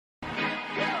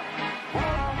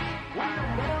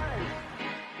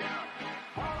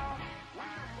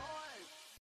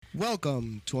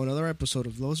Welcome to another episode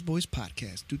of Los Boys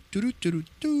Podcast.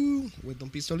 With Don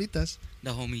Pistolitas.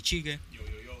 The homie Chigue. Yo,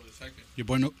 the second. Your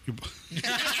boy, no. Keep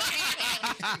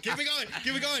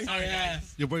it going. Sorry,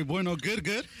 guys. Your boy, no.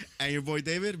 Good. And your boy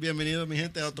David. Bienvenido, mi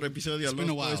gente, a otro episodio of been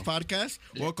Los a while. Boys Podcast.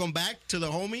 Welcome back to the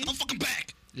homie. I'm fucking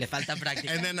back. Le falta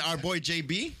práctica. And then our boy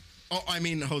JB. Oh, I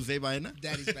mean Jose Baena.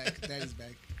 Daddy's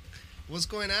back. What's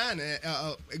going on?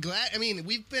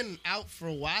 We've been out for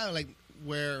a while, like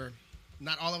where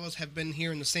not all of us have been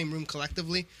here in the same room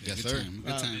collectively. Yes, Good sir. time.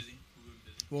 Good time. Busy. We've been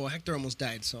busy. Well, Hector almost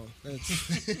died, so that's,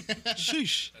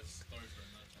 Sheesh. That's a story for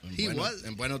another time. And He Bueno, was.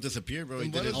 And Bueno disappeared, bro. He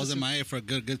And did Bueno I was MIA for a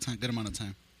good amount of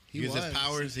time. he used his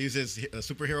powers. He used his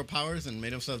superhero powers and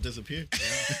made himself disappear.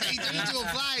 He didn't need to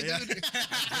apply, dude.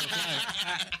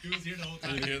 He was here the whole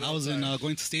time. I was in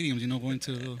going to stadiums,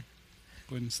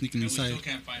 sneaking And we still inside.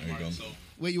 can't find There you Mark, go. so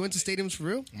Wait, you went to stadiums for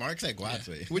real? Mark's at Guats,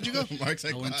 way. Where'd you go? Mark's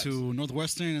at I went Guats. to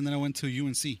Northwestern and then I went to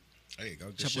UNC. There you go.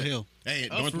 Good Chapel shit. Hill. Hey,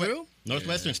 Oh, for real?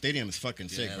 Northwestern Stadium is fucking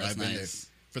sick, Yeah, bro. that's I've been nice. there.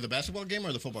 For the basketball game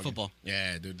or the football Football. game?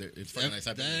 Yeah, dude. It's fucking nice.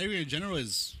 I've That been there. area in general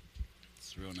it's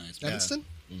real nice. Yeah. Evanston?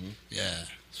 Yeah.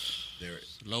 There.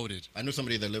 Loaded. I knew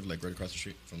somebody that lived like right across the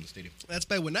street from the stadium. That's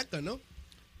by Winnetka, no?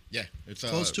 Yeah, it's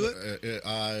Close to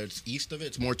it's east of it.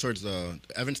 It's more towards the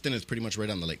Evanston is pretty much right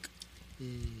on the lake.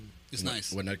 It's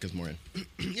nice. Winnetka's more in.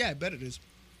 Yeah, I bet it is.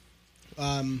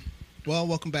 Well,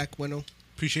 welcome back, Bueno.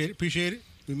 Appreciate it.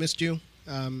 We missed you.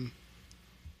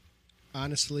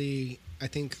 Honestly, I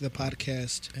think the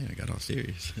podcast. Hey, I got all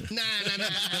serious. Nah.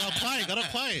 Got all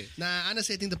quiet. Nah,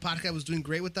 honestly, I think the podcast was doing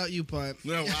great without you, but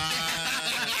No, he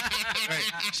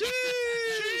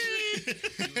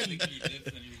was licking your lips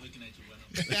and he was looking at you.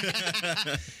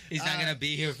 Bueno. He's not gonna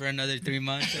be here for another 3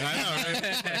 months. I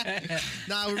know, right?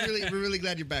 nah, we're really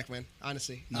glad you're back, man.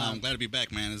 Honestly, No, I'm glad to be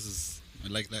back, man. I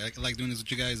like doing this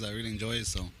with you guys. I really enjoy it.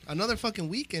 So another fucking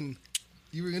week, and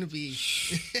you were gonna be.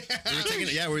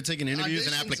 we're taking interviews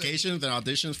and Auditions applications and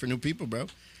auditions for new people, bro.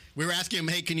 We were asking him,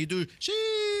 hey, can you do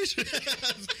sheesh?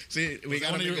 See, we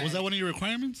got was that one of your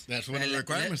requirements? That's one of the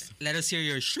requirements. Let us hear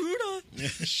your shooter.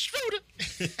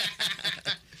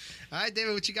 All right,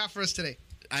 David, what you got for us today?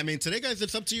 I mean, today, guys,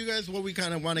 it's up to you guys what we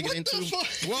kind of want to get What the into.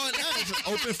 fuck? Well, no, it's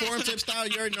an open forum type style.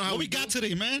 You already know how What we got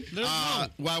today, man? Let us know.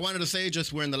 Well, I wanted to say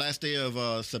just we're in the last day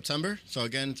of September. So,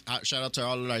 again, shout out to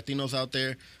all the Latinos out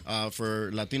there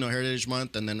for Latino Heritage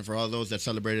Month. And then for all those that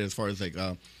celebrated as far as like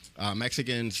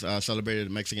Mexicans celebrated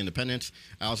Mexican independence.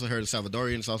 I also heard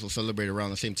Salvadorians also celebrate around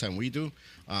the same time we do.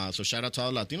 So, shout out to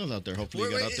all the Latinos out there. Hopefully,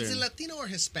 you get out there. Is it Latino or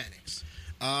Hispanics?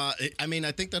 I mean,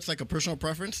 I think that's like a personal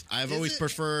preference. I've Is always it?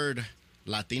 preferred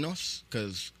Latinos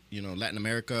because Latin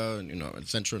America,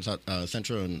 Central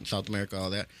and South America, all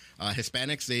that.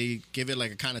 Hispanics, they give it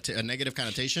like a negative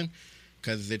connotation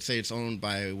because they'd say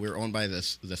we're owned by the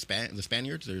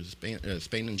Spaniards or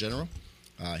Spain in general.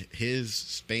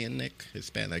 Hispanic.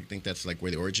 I think that's like where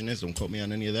the origin is. Don't quote me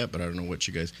on any of that, but I don't know what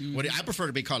you guys. I prefer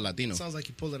to be called Latino. Sounds like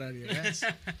you pulled it out of your ass.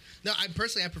 No, I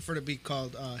prefer to be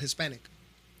called Hispanic.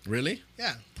 Really?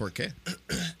 Yeah. ¿Por qué?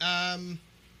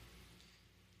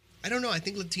 I don't know. I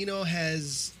think Latino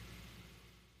has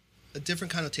a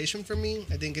different connotation for me.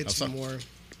 I think it's How so? more.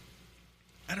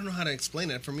 I don't know how to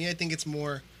explain it. For me, I think it's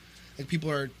more like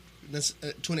people are,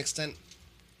 to an extent,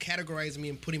 categorizing me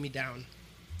and putting me down.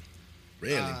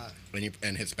 Really?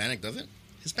 And Hispanic doesn't?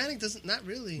 Hispanic doesn't, not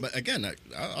really. But again,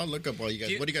 I'll look up all you guys.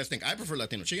 Do you- What do you guys think? I prefer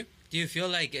Latino. Chica? Do you feel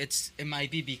like it might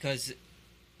be because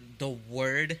the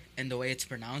word and the way it's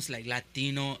pronounced, like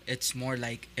Latino, it's more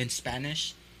like in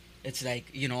Spanish. It's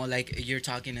like, like you're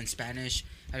talking in Spanish,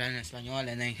 hablan en español,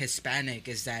 and then Hispanic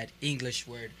is that English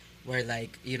word where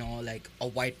like, like a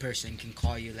white person can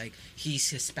call you like he's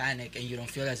Hispanic and you don't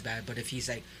feel as bad. But if he's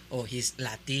like, oh, he's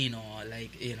Latino,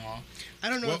 like, I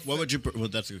don't know. What would you? Well,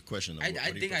 that's a good question. Though. I What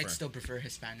do you think I'd prefer? still prefer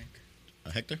Hispanic.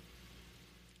 Hector.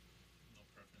 No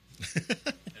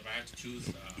preference. If I have to choose,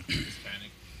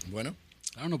 Hispanic. Bueno.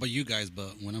 I don't know about you guys,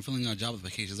 but when I'm filling out job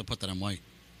applications, I put that I'm white.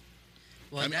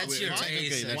 Well, that's your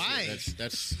race. Why?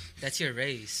 That's That's your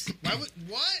race. Why would,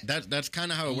 what? that's kind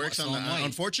of how it works So on the. I'm white.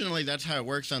 Unfortunately, that's how it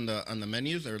works on the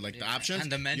menus or like the Yeah, options. on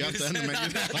the You have to, on the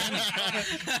menus.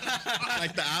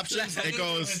 Like the options, it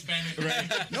goes. Hispanic.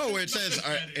 Right. No, where it says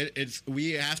it's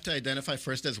we have to identify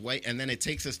first as white, and then it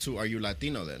takes us to are you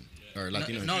Latino then or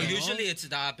Latino? No, in general? usually it's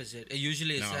the opposite.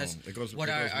 Usually it No, says, it goes- "What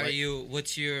it goes are white. you?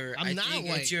 What's your?" I'm I not think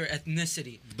white. it's your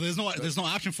ethnicity. But there's no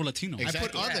option for Latino.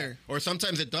 Exactly. I put other. Or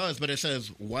sometimes it does, but it says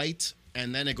white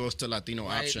and then it goes to Latino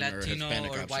White option or Latino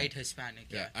Hispanic or option. white Hispanic.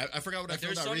 Yeah, Yeah. I forgot what I But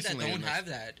there's found out some recently. that don't and have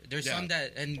that. There's Yeah. some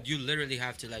that, and you literally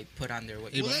have to like put on their.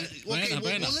 Hey, Well, Buena,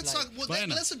 Buena. let's talk.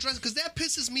 Buena. Let's address because that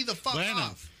pisses me the fuck Buena.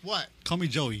 off. What? Call me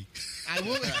Joey. I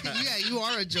will. Yeah, you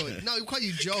are a Joey. No, we call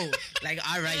you Joe. Like,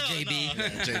 all right, JB.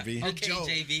 JB. Okay, Joe.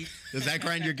 JB. Does that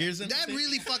grind your gears in? That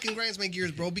really fucking grinds my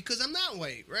gears, bro. Because I'm not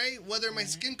white, right? Whether my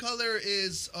skin color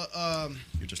is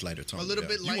You're just lighter toned. a little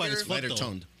bit You white lighter. as fuck. lighter though.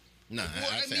 toned. Nah,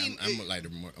 Well, I'd I say mean, I'm a lighter.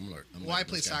 I'm Well, I lighter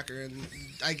play this guy. soccer and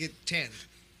I get tan.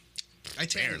 I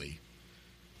tan. Barely.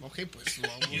 Okay, pues.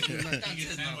 Well, You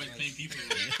get tan by plain people.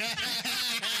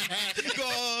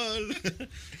 Goal.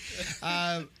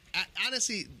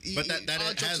 honestly, But that all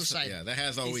jokes has aside, that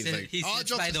has always like He all sits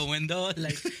jokes by as- the window,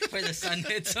 like where the sun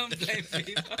hits him. Like,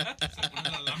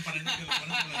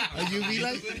 a UV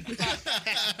light.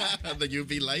 the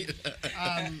UV light.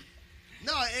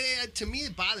 No, to me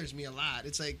it bothers me a lot.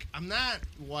 It's like I'm not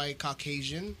white,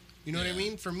 Caucasian. You know what I Yeah.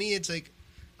 mean? For me, it's like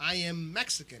I am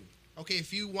Mexican. Okay,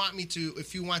 if you want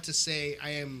to say I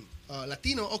am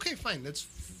Latino, okay, fine. That's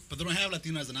But they don't have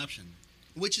Latino as an option.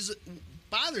 which is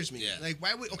bothers me. Yeah. Like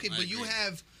why would okay, I but you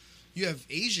agree. have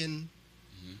Asian,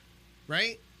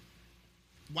 right?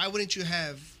 Why wouldn't you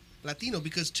have Latino?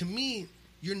 Because to me,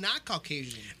 you're not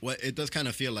Caucasian. Well, it does kind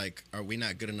of feel like, are we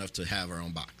not good enough to have our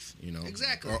own box? You know,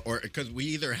 Exactly. Or because we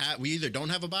either don't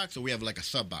have a box or we have like a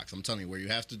sub box. I'm telling you, where you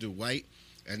have to do white,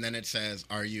 and then it says,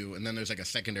 "Are you?" And then there's like a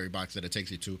secondary box that it takes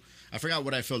you to. I forgot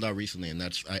what I filled out recently, and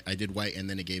that's I did white, and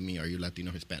then it gave me, "Are you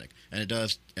Latino Hispanic?" And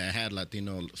it had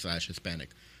Latino / Hispanic.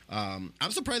 I'm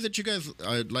surprised that you guys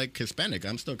like Hispanic.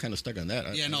 I'm still kind of stuck on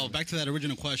that. Yeah, no. Back to that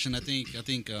original question. I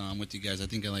think I'm with you guys. I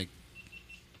think I like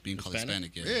being called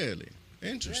Hispanic. Yeah. Really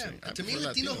interesting. Yeah. I To me, prefer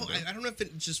Latino, bro. I don't know if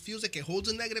it just feels like it holds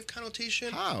a negative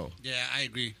connotation. How? Yeah, I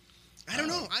agree. I don't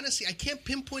know. Honestly, I can't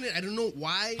pinpoint it. I don't know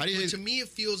why. How do you but say- to me, it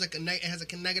feels like it has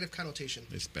like a negative connotation.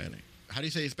 Hispanic. How do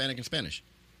you say Hispanic in Spanish?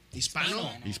 Hispano.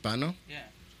 Hispano. yeah.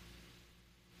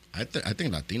 I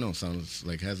think Latino sounds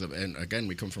like and again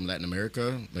we come from Latin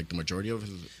America, like the majority of us.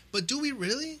 But do we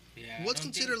really? Yeah, What's I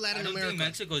don't considered think- Latin I don't America? think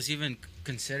Mexico's even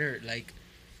considered like.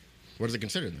 What is it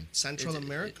considered then? Central It's-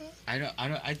 America?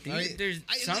 I think I- there's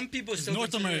I- some people It's still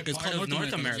North consider it America. It's part called of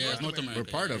North America. Yeah, it's North North America.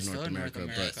 We're part yeah. of It's North still North America,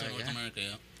 America. but North Yeah. America.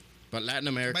 Yeah. but Latin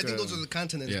America. I think those are the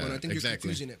continents, yeah, but I think exactly.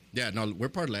 you're confusing it. Yeah, no, we're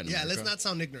part of Latin Yeah, America. let's not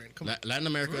sound ignorant. Come on. Latin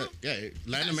America,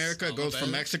 Latin America Oh, goes my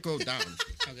from bad. Mexico down.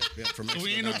 Okay. Yeah, from So Mexico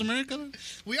we ain't down. North America. Then?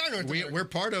 We are North America. We're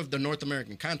part of the North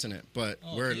American continent, but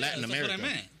we're Yeah, Latin that's America. what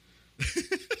I meant.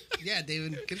 Yeah,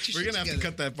 David, get your We're shit gonna have to together.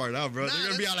 cut that part out, bro. Nah, They're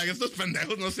gonna be all like, estos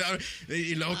pendejos no saben.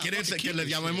 Y luego quieren que les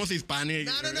llamemos hispanic.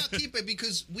 No, keep it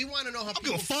because we want to know how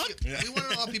people give a fuck. feel. We want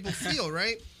to know how people feel,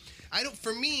 right? I don't.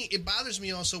 For me, it bothers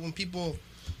me also when people.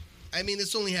 I mean,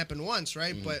 this only happened once,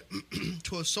 right? But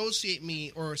to associate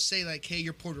me or say like, "Hey,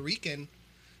 you're Puerto Rican,"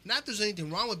 not that there's anything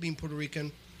wrong with being Puerto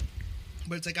Rican,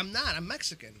 but it's like I'm not. I'm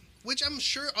Mexican, which I'm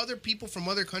sure other people from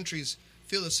other countries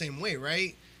feel the same way,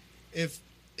 right?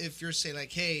 If you're say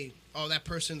like, "Hey, oh, that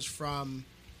person's from,"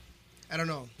 I don't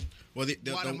know, Well, the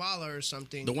Guatemala or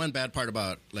something. The one bad part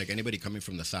about like anybody coming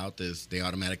from the south is they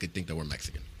automatically think that we're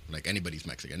Mexican. Like anybody's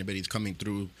Mexican. Anybody's coming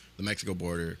through the Mexico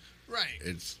border,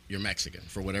 Right. you're Mexican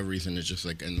for whatever reason. It's just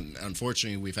like, and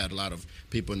unfortunately, we've had a lot of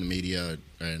people in the media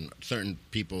and certain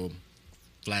people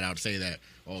flat out say that,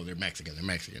 oh, they're Mexican. They're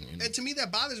Mexican. You know? And to me,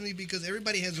 that bothers me because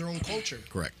everybody has their own culture.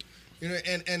 Correct. You know,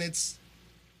 and it's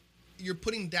you're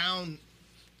putting down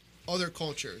other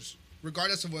cultures,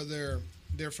 regardless of whether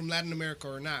they're from Latin America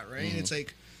or not, right? Mm-hmm. It's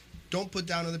like don't put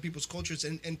down other people's cultures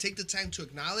and take the time to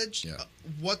acknowledge Yeah.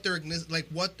 what they're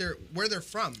where they're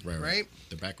from, right?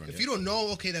 The background. If you don't know,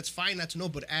 okay, that's fine not to know,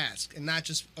 but ask and not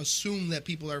just assume that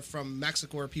people are from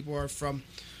Mexico or people are from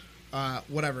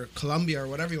whatever Colombia or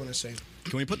whatever you want to say.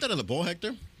 Can we put that on the poll,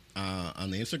 Hector? On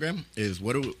the Instagram is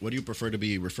what do you prefer to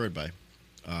be referred by,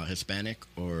 Hispanic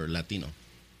or Latino?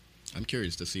 I'm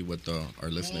curious to see what our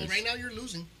listeners. Well, right now you're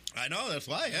losing. I know that's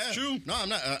why. Yeah, That's true. No, I'm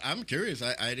not. I'm curious.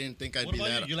 I didn't think I'd What be about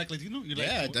that. you? You like Latino? You like,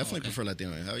 Yeah, I oh, definitely okay. prefer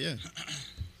Latino. Hell yeah.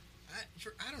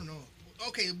 I don't know.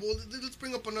 Okay, well, let's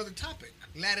bring up another topic.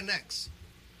 Latinx.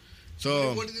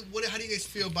 So How do you guys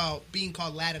feel about being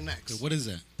called Latinx? What is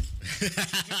that?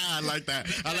 I like that.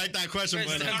 I like that question,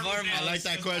 First but and foremost. I like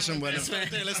that question, but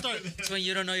Okay, let's start. It's when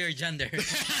you don't know your gender.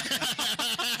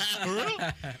 For real?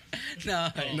 No.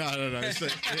 no. It's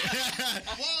like,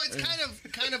 Well, it's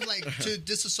kind of like to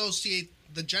disassociate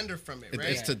the gender from it, right?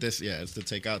 it's to this. Yeah, it's to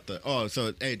take out the. Oh,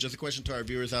 so hey, just a question to our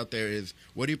viewers out there is: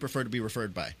 what do you prefer to be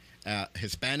referred by,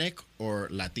 Hispanic or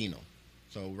Latino?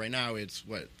 So right now it's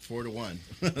what 4-1.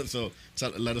 so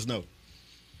let us know.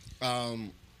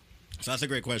 So that's a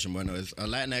great question. Bueno, it's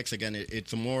Latinx again.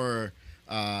 It's a more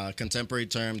contemporary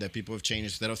term that people have changed.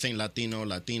 Instead of saying Latino,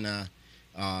 Latina,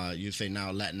 you say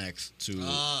now Latinx to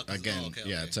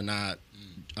to not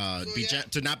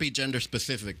to not be gender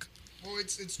specific. Well,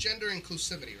 it's gender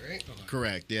inclusivity, right?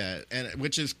 Correct. Yeah, and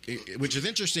which is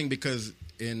interesting because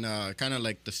in kind of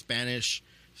like the Spanish,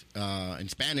 in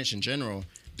Spanish in general,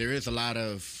 there is a lot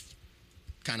of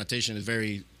connotation is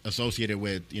very associated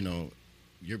with,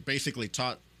 you're basically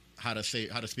taught how to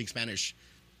speak Spanish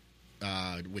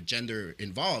with gender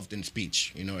involved in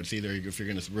speech. It's either if you're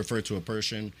going to refer to a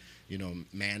person,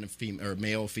 man, female, or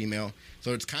male, female.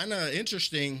 So it's kind of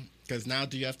interesting because now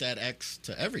do you have to add X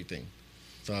to everything?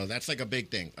 So that's like a big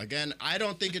thing. Again, I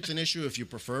don't think it's an issue if you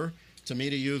prefer to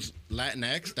me to use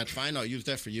Latinx. That's fine. I'll use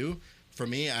that for you. For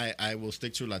me, I will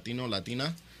stick to Latino,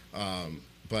 Latina.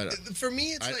 But for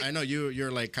me, it's I know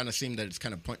you're like kind of seeing that it's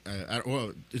kind of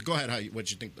well, go ahead. What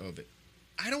you think of it?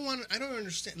 I don't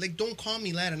understand. Like, don't call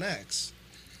me Latinx.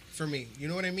 For me, you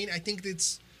know what I mean? I think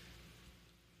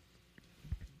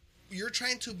you're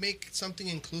trying to make something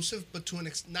inclusive, but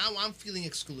now I'm feeling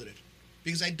excluded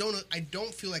because I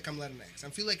don't feel like I'm Latinx. I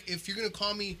feel like if you're gonna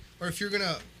call me or if you're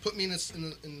gonna put me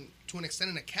to an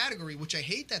extent in a category, which I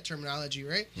hate that terminology,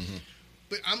 right? Mm-hmm.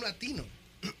 But I'm Latino.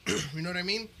 You know what I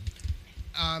mean?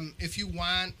 If you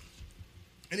want,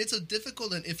 and it's a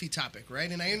difficult and iffy topic, right?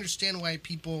 And I understand why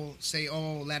people say,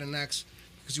 oh, Latinx,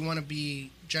 because you want to be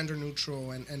gender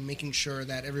neutral and making sure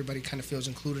that everybody kind of feels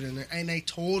included in it. And I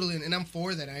totally, and I'm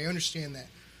for that. I understand that.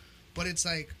 But it's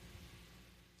like,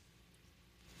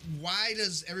 why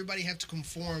does everybody have to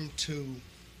conform to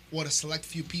what a select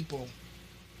few people?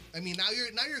 I mean, now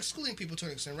you're excluding people to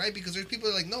an extent, right? Because there's people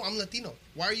that are like, no, I'm Latino.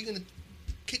 Why are you going to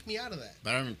kick me out of that?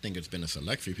 But I don't think it's been a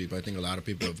select few people. I think a lot of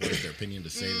people have voiced their opinion to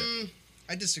say that.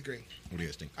 I disagree. What do you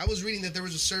guys think? I was reading that there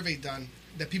was a survey done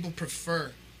that people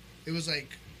prefer. It was like,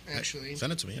 actually.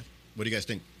 Send it to me, yeah. What do you guys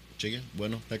think? Chica?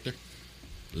 Bueno? Hector?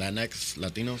 Latinx?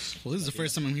 Latinos? Well, this is the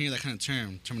first time I'm hearing that kind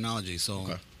of terminology. So,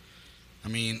 okay. I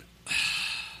mean...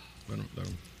 Bueno,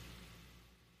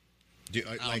 do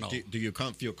you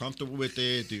feel comfortable with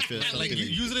it? Do you feel something? Like,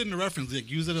 use it in the reference. Like,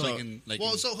 use it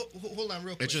Well, so hold on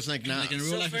real quick. It's just like now. Like in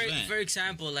real life for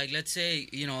example, like let's say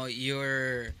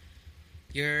you're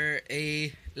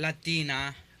a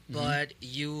Latina, but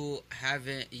you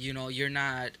haven't, you're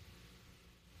not,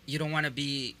 you don't want to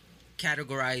be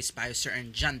categorized by a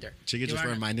certain gender. Chica just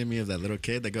reminded me of that little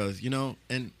kid that goes,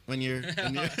 and when you're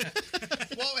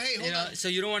well, hey, hold on. So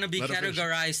you don't want to be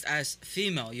categorized as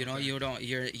female. You don't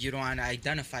want to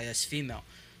identify as female.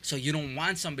 So you don't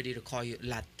want somebody to call you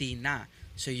Latina.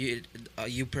 So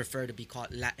you prefer to be called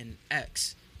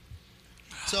Latinx.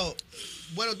 So,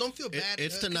 well, don't feel bad.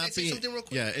 It's to not be. Something real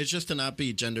quick? Yeah, it's just to not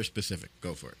be gender specific.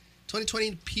 Go for it.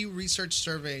 2020 Pew Research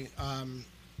survey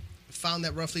found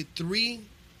that roughly 3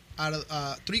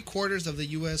 quarters of the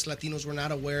U.S. Latinos were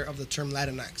not aware of the term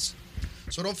Latinx.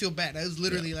 So don't feel bad. That was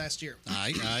literally last year.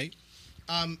 Aye.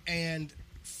 And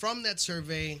from that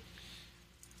survey,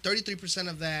 33%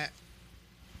 of that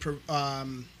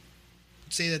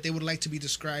say that they would like to be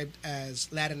described as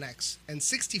Latinx, and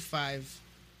 65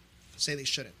 say they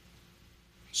shouldn't.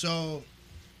 So,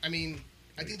 I mean,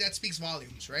 I think that speaks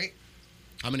volumes, right?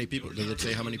 How many people? Does it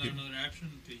say how many people? Another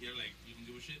option to hear, like, you don't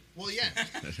give a shit? Well, yeah.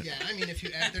 Yeah, I mean, if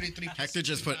you add 33%. Hector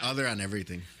just put other on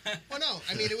everything. Well, no.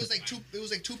 I mean, it was like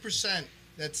 2%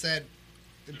 that said,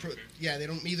 yeah, they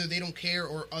don't care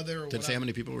or other. Or Did it say how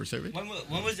many people were surveyed?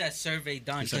 When was that survey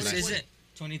done? Because isn't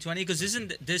 2020? Because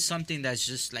isn't this something that's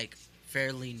just like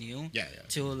fairly new? Yeah.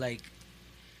 To like.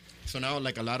 So now,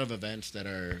 like a lot of events that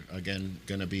are again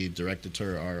gonna be directed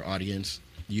to our audience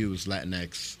use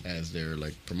Latinx as their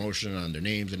like promotion on their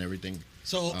names and everything.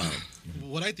 So,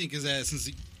 what I think is that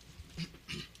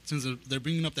since they're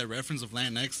bringing up that reference of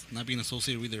Latinx not being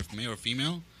associated with either male or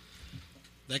female,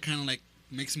 that kind of like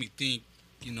makes me think,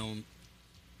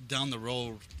 down the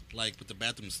road, like with the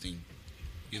bathrooms thing,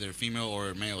 either female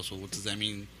or male. So what does that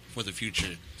mean for the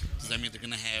future? Does that mean they're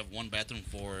gonna have one bathroom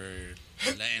for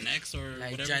Latinx or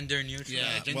like whatever? Gender neutral?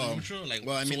 Yeah, gender neutral. Like,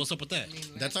 I mean, so what's up with that?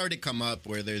 That's already come up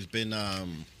where there's been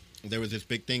there was this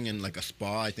big thing in like a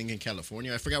spa, I think in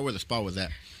California. I forgot where the spa was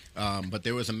at, but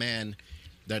there was a man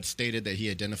that stated that he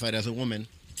identified as a woman,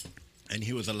 and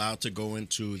he was allowed to go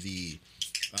into the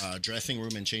dressing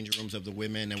room and changing rooms of the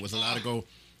women, and was allowed to go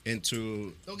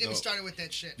into. Don't get me started with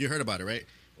that shit. You heard about it, right?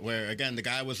 Where again, the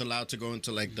guy was allowed to go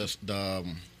into like the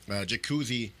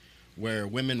jacuzzi where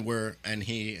women were, and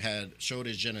he had showed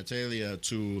his genitalia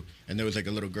to, and there was like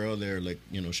a little girl there, like,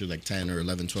 you know, she was like 10 or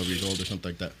 11, 12 years old or something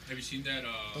like that. Have you seen that?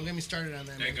 Don't get me started on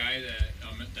that. That Man. guy,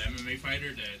 that the MMA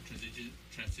fighter that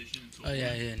transitioned to. Oh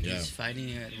yeah, yeah, and Yeah. he's fighting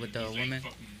it with the he's, woman. Like,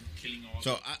 fucking killing all.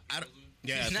 So the I don't.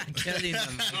 Yeah, He's not killing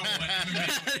them. No, but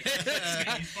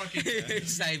MMA, he's fucking.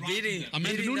 It's like beating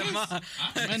Amanda them Nunes? up.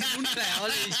 Amanda Nunes? Like,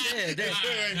 holy shit.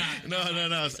 no.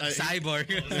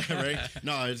 Cyborg. Right?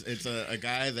 No, it's a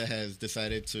guy that has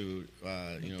decided to,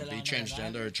 be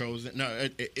transgender or chosen. No,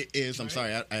 it is. I'm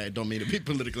sorry, I don't mean to be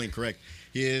politically incorrect.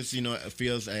 He is,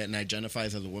 feels and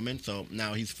identifies as a woman. So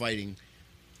now he's fighting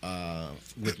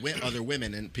with other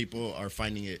women, and people are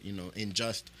finding it,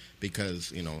 unjust because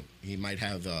he might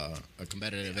have a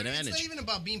competitive advantage. It's not even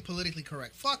about being politically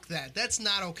correct. Fuck that. That's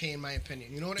not okay in my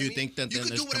opinion. You know what Do I you mean? think that then could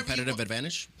there's do whatever you competitive want.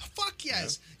 advantage? Fuck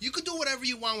yes. You could do whatever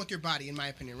you want with your body, in my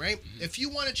opinion, right? Mm-hmm. If you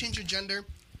want to change your gender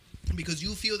because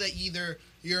you feel that either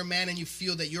you're a man and you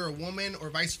feel that you're a woman, or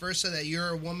vice versa, that you're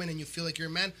a woman and you feel like you're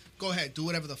a man, go ahead, do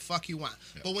whatever the fuck you want.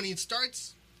 Yeah. But when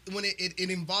it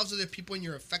involves other people and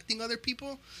you're affecting other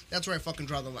people, that's where I fucking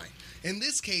draw the line. In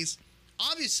this case,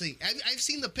 obviously, I've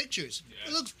seen the pictures. Yeah.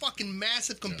 It looks fucking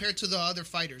massive compared to the other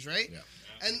fighters, right?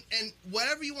 Yeah. And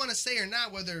whatever you want to say or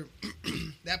not, whether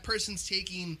that person's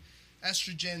taking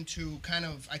estrogen to kind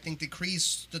of, I think,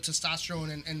 decrease the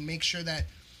testosterone and make sure that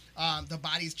the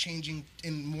body's changing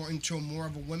into more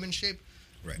of a woman shape.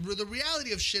 Right. The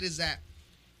reality of shit is that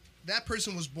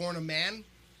person was born a man,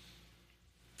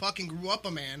 fucking grew up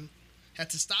a man, had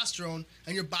testosterone,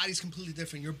 and your body's completely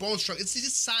different. Your bone structure, it's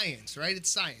just science, right? It's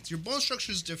science. Your bone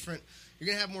structure is different. You're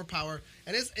gonna have more power,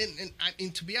 and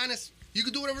to be honest, you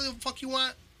could do whatever the fuck you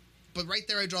want, but right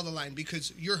there I draw the line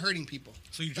because you're hurting people.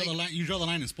 So you draw the line. You draw the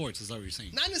line in sports. Is that what you're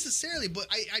saying? Not necessarily, but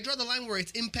I draw the line where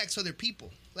it impacts other people.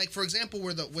 Like, for example,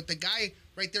 with the guy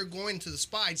right there going to the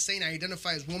spy saying I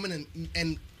identify as woman,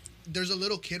 and there's a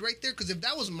little kid right there. Because if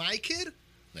that was my kid,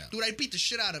 Yeah. dude, I'd beat the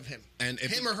shit out of him. And if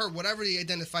him or her, whatever he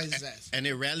identifies as. And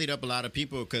it rallied up a lot of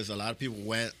people because a lot of people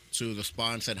went to the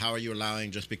spa and said, how are you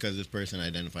allowing, just because this person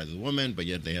identifies as a woman, but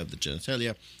yet they have the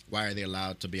genitalia, why are they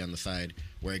allowed to be on the side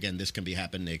where, again, this can be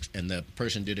happening, and the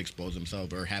person did expose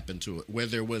himself or happened to it,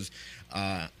 whether it was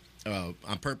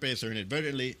on purpose or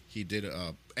inadvertently, he did.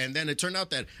 And then it turned out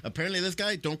that apparently this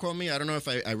guy, don't quote me, I don't know if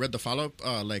I read the follow-up,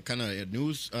 kind of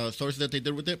news source that they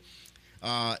did with it.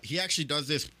 He actually does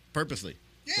this purposely.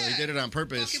 So he Yeah. did it on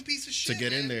purpose Fucking piece of to shit,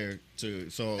 get in man. there to.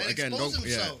 So And again, expose don't.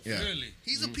 Yeah, himself. yeah. Really?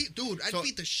 He's a dude. I'd So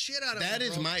beat the shit out of him. That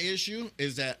is bro. my issue.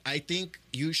 Is that I think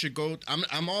you should go.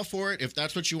 I'm all for it if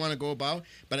that's what you want to go about.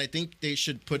 But I think they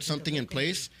should put something in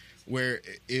place where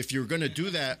if you're going to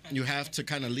do that, you have to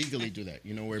kind of legally do that.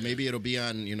 Where maybe it'll be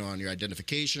on on your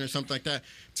identification or something like that,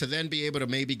 to then be able to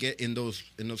maybe get in those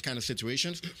kind of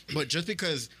situations. But just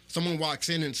because someone walks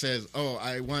in and says, "Oh,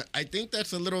 I think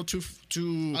that's a little too."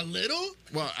 A little?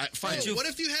 Well, fine. Oh, what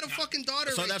if you had a fucking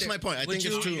daughter? So right that's there? my point. I think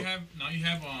you- it's too. Now you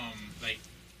have like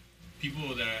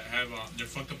people that have they're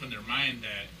fucked up in their mind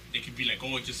that they could be like,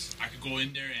 oh, I could go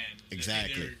in there and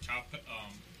Exactly. Their child,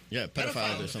 Yeah,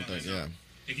 pedophiles or Pedophiles. something. Yeah.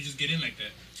 they could just get in like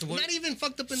that. So Not even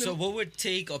fucked up in So the. what would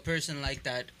take a person like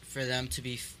that for them to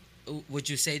be? Would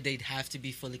you say they'd have to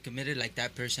be fully committed? Like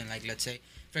that person, like let's say,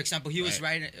 for example, he was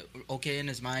right, okay in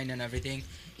his mind and everything.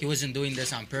 He wasn't doing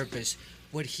this on purpose.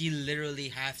 Would he literally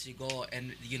have to go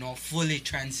and fully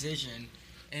transition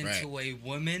into a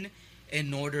woman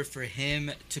in order for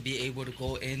him to be able to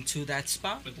go into that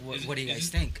spot? But What do you guys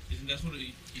think? Isn't that what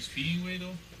he's feeding away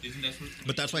though? Isn't that what?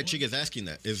 But that's why Chiga's asking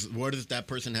that. Is what does that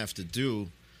person have to do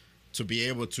to be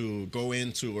able to go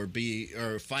into or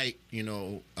fight,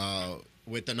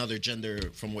 with another gender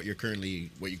from what you currently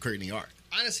are?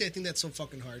 Honestly, I think that's so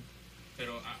fucking hard.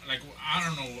 Pero, I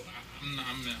don't know.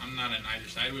 I'm not on either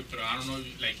side of it, but I don't know.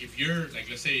 Like if you're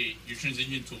let's say you're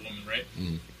transitioning to a woman, right?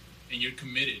 Mhm. And you're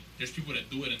committed. There's people that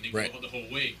do it and they Right. go the whole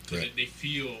way because Right. they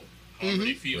feel however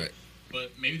they feel. Right.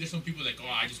 But maybe there's some people like, oh,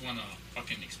 I just want to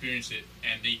fucking experience it,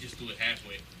 and they just do it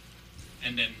halfway,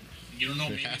 and then you don't know.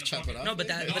 Maybe Half the chop fucking- it up? No, but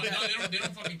that- No, but that- they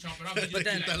don't fucking chop it up. They But just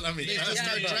then- be like, Let me- They Yeah, just yeah,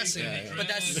 start yeah, dressing. yeah, yeah. But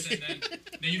that's- and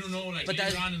then you don't know, like But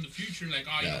later that- on in the future, like,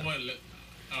 oh, you Yeah. know what?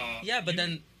 Yeah, but you-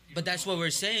 then, you but that's know, what we're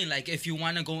saying. Like, if you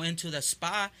want to go into the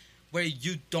spa where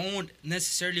you don't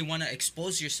necessarily want to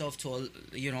expose yourself to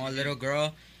a little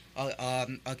girl,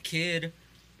 a kid,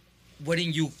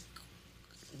 wouldn't you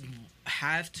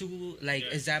have to? Like, Yeah.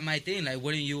 is that my thing? Like,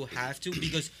 wouldn't you have to?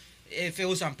 Because if it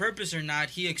was on purpose or not,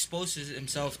 he exposes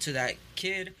himself to that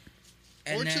kid,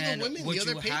 and Or to the then women, the would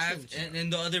other you have, patrons.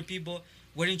 and the other people.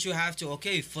 wouldn't you have to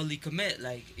fully commit,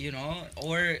 like,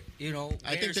 or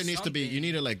I think there needs to be. You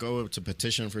need to like go to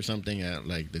petition for something at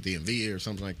like the DMV or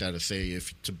something like that to say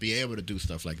if to be able to do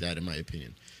stuff like that. In my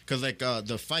opinion, because like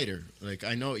the fighter, like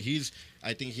I know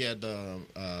I think he had the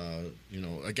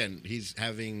again he's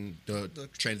having the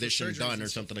transition surgeries done and or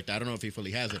stuff. something like that. I don't know if he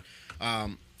fully has it,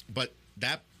 but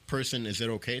that person, is it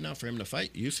okay now for him to fight?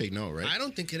 You say no, right? I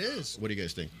don't think it is. What do you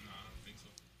guys think? No,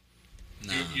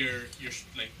 I don't think so. Your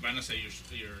like Vanna said,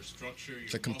 your structure. Your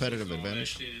It's a competitive muscles, all that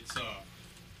advantage. shit,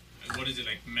 it's what is it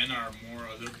like? Men are more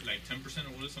like 10% or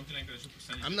what is something like that? There's a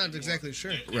percentage. I'm not more- exactly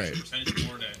sure. there's Right. a percentage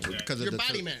more that Because of Your the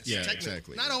body mass. Yeah, technically.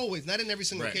 exactly. Not always, not in every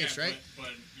single Right. case, right? But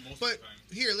most But of the time.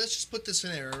 here, let's just put this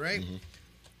scenario, right? Mm-hmm.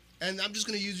 And I'm just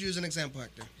going to use you as an example,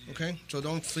 Hector. Okay? So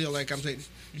don't feel like I'm saying.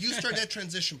 You start that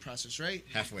transition process, right?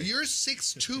 Halfway. You're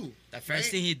 6'2". The first right?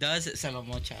 thing he does is se lo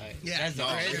mocha. Yeah. That's the No,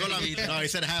 first hold thing on. he does. No, he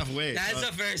said halfway. That's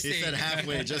the first He thing. said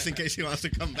halfway, just in case he wants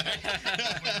to come back.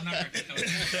 I'm not gonna tell you.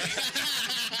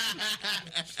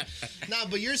 Nah,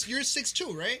 but you're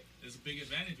 6'2", right? There's a big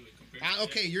advantage to it compared. to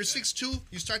Okay, you're 6'2".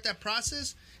 You start that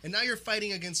process, and now you're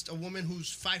fighting against a woman who's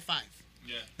 5'5".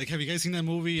 Yeah. Like, have you guys seen that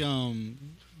movie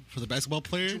for the basketball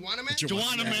player? Juwanna Man?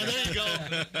 Juwanna Man, there you go.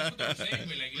 That's what I'm saying.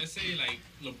 But like, let's say like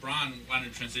LeBron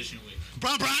wanted to transition with.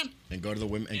 Bron. And go to the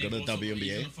women and go to the He's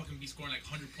WNBA. gonna fucking be scoring like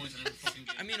 100 points in every fucking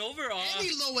game. I mean, overall, Any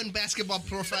low-end basketball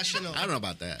professional. I don't know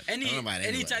about that. I don't know about any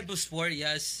anybody. type of sport,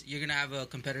 yes, you're gonna have a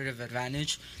competitive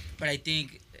advantage, but I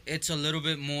think it's a little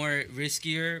bit more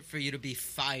riskier for you to be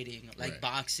fighting, like Right.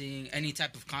 boxing, any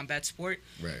type of combat sport.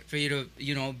 Right. For you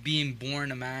to, being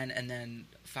born a man and then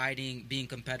fighting, being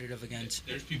competitive against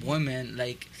There's people- women,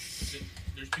 like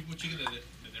There's people, chica, that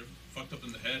they're fucked up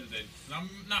in the head. That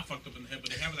not fucked up in the head,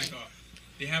 but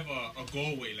they have a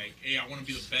goal way. Like, hey, I want to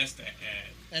be the best at.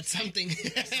 That's something.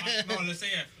 No, let's say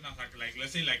not soccer. Like,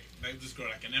 let's say like this girl,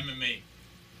 like an MMA,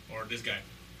 or this guy.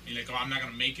 And like, oh, I'm not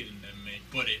gonna make it in MMA,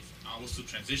 but if I was to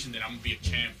transition, then I'm gonna be a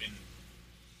champ in.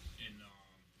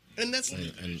 And that's And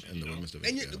the women's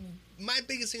division. and my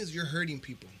biggest thing is you're hurting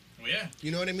people. Oh yeah.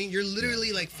 You know what I mean? You're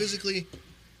literally like physically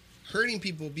hurting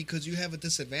people because you have a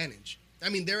disadvantage. I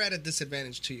mean, they're at a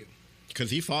disadvantage to you. Because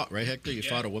he fought, right, Hector? You Yeah,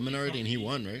 fought a woman he already, and he fought-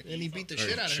 won, right? And he beat the Or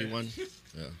shit out of she her. won.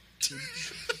 Yeah.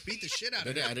 Beat the shit out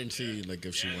I of her. didn't see like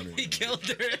if she won or he not. killed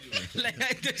her. Like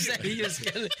Hector said, he was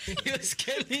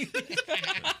killing.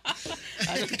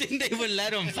 I don't think they would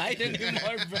let him fight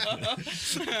anymore, bro.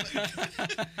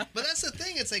 But that's the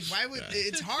thing. It's like, why would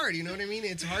it's hard? You know what I mean?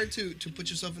 It's hard to put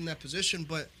yourself in that position.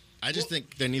 But I just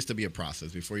think there needs to be a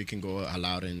process before you can go all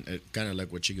out and kind of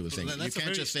like what Chica was saying. You That's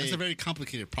can't just say. that's a very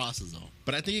complicated process, though.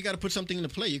 But I think you got to put something into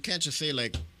play. You can't just say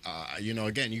like,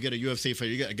 again, you get a UFC fighter.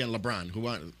 You get again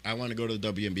LeBron, I want to go to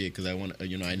the WNBA because I want,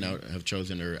 I now have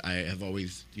chosen, or I have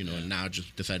always, now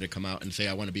just decided to come out and say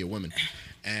I want to be a woman,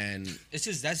 and It's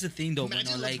just that's the thing though,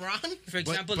 Imagine like LeBron. for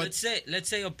example, but- let's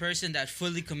say a person that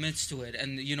fully commits to it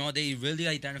and they really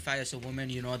identify as a woman,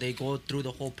 they go through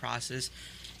the whole process,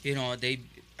 they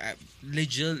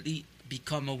legitimately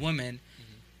become a woman,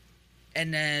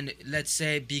 and then let's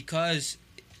say because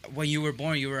when you were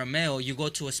born you were a male, you go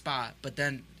to a spa, but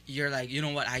then you're like, you know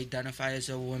what, I identify as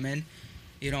a woman,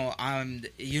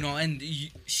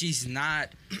 she's not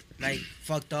like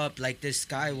fucked up like this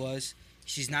guy was.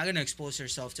 She's not gonna expose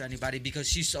herself to anybody because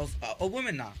she's a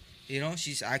woman now.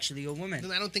 She's actually a woman.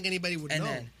 then I don't think anybody would And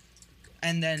know.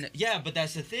 then yeah, but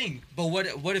that's the thing. But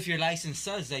what if your license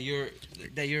says that you're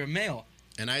a male?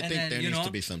 I And think then, there needs to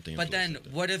be something. in But place then, like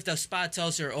that. what if the spa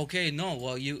tells her, okay, no,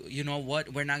 well, you know what,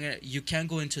 we're not gonna, you can't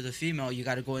go into the female, you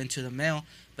got to go into the male.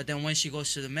 But then when she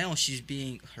goes to the male, she's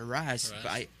being harassed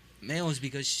by males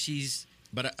because she's.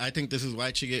 But I think this is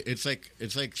why Chica. It's like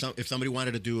if somebody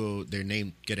wanted to do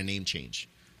get a name change.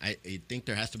 I think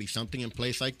there has to be something in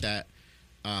place like that.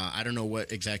 I don't know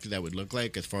what exactly that would look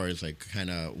like as far as like kind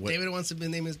of what. David wants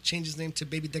to change his name to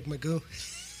Baby Dick Magoo.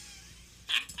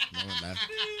 No one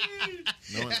laughed.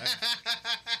 No one laughed.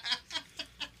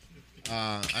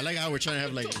 I like how we're trying to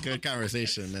have like a good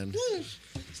conversation, and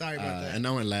Sorry about that. and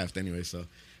no one laughed anyway. So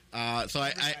I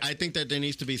think that there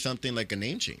needs to be something like a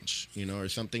name change, or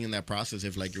something in that process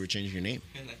if like you were changing your name.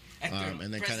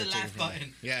 And then press kind the of laugh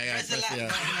button. Yeah, Press the press-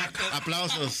 laugh button.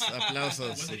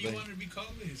 Aplausos. What did you want to be called?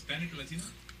 Hispanic or Latino?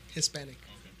 Hispanic.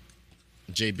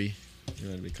 JB. You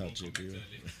want to be called JB? Right?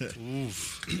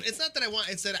 It's not that I want.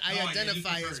 It's that I No, yeah, you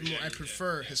identify prefer, as more. yeah, I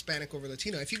prefer yeah. Hispanic over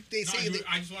Latino. If they No, say,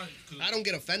 I just want. I don't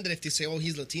get offended if they say, "Oh,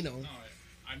 he's Latino." No,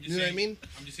 I'm just You know what I saying, mean?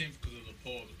 I'm just saying because of the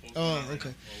poll. The poll's Oh, going on right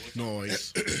okay. now. Well,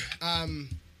 what's up? Noise.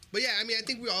 But yeah, I mean, I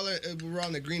think we're all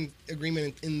in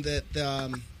agreement in that.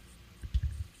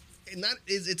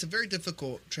 It's a very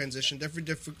difficult transition,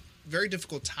 very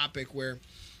difficult topic where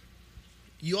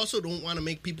you also don't want to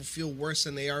make people feel worse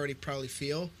than they already probably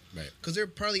feel. Right. Because they're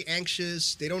probably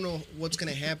anxious. They don't know what's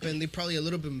going to happen. They're probably a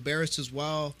little bit embarrassed as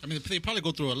well. I mean, they probably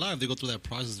go through a lot. If they go through that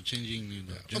process of changing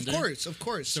gender. Of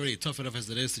course. It's already tough enough as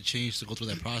it is to change, to go through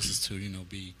that process to,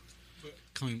 be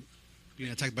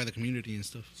being attacked by the community and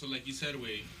stuff. So like you said,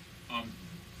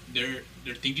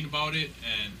 they're thinking about it,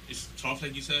 and it's tough.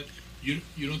 Like you said, you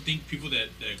don't think people that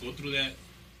go through that,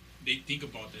 they think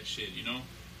about that shit.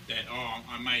 That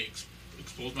I might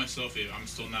expose myself if I'm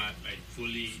still not like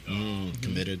fully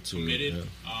committed to committed.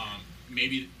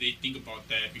 Maybe they think about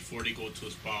that before they go to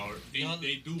a spa, or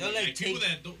they do. they'll, Like people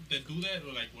that do that,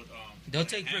 or like what They'll what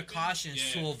take happened.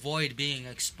 precautions Yeah. to avoid being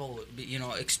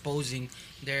exposing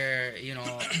their,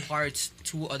 parts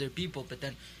to other people. But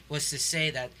then what's to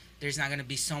say that there's not going to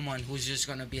be someone who's just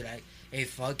going to be like, hey,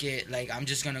 fuck it. Like, I'm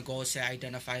just going to go say I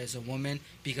identify as a woman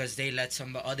because they let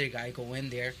some other guy go in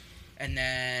there. And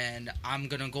then I'm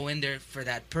going to go in there for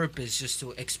that purpose, just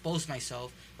to expose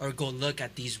myself or go look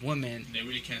at these women. And they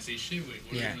really can't say shit. Wait,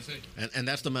 what are Yeah. they gonna say? And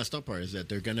that's the messed up part, is that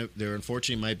there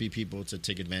unfortunately might be people to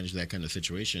take advantage of that kind of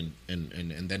situation, and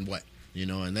then what,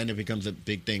 and then it becomes a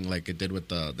big thing, like it did with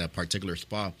that particular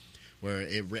spa, where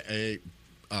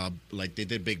like they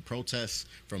did big protests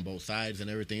from both sides and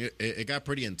everything. It got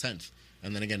pretty intense,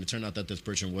 and then again, it turned out that this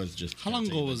person was just. How long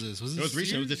ago was this? Was It was this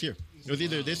recent. It year? was this year. It was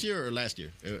either this year or last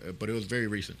year, but it was very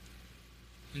recent.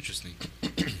 Interesting.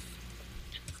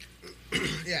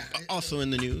 Yeah. Also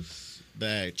in the news,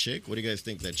 that chick. What do you guys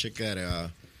think? That chick got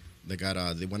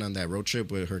they went on that road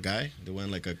trip with her guy. They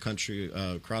went like a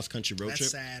cross country road That's trip.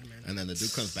 sad, man. And then the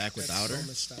dude comes back That's without so her.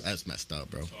 messed up. That's messed up,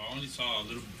 bro. So I only saw a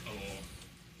little,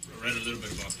 read a little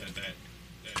bit about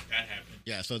that happened.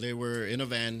 Yeah, so they were in a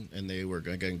van and they were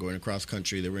again going across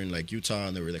country. They were in like Utah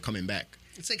and they're coming back.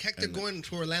 It's like Hector And- going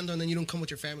to Orlando and then you don't come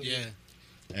with your family. Yeah.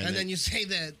 And then you say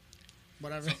that,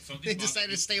 whatever. Something They about,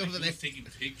 decided to stay like, over he there. was taking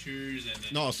pictures and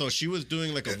then No, so she was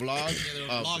doing like a vlog they were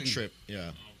of the vlogging. trip.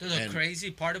 Yeah. The And-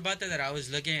 crazy part about that I was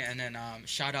looking, and then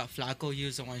shout out Flaco, he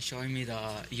was the one showing me the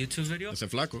YouTube video, It's a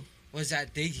flaco. was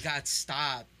that they got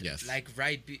stopped. Yes. Like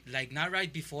not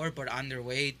right before, but on their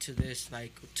way to this,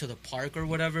 like to the park or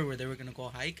whatever, where they were gonna go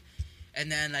hike.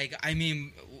 And then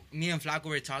me and Flaco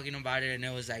were talking about it, and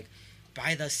it was like,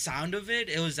 by the sound of it,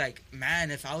 it was like,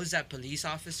 man, if I was that police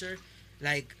officer,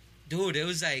 like, dude, it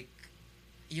was like,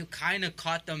 you kind of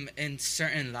caught them in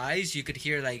certain lies. You could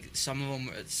hear like some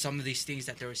of these things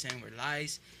that they were saying were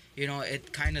lies.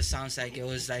 It kind of sounds like it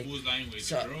was like, who was lying with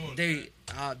so the girl?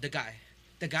 Or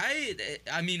the guy.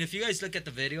 I mean, if you guys look at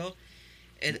the video,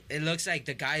 it looks like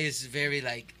the guy is very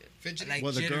like Fidgety. like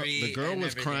Well, the jittery girl and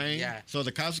was everything. crying. Yeah. So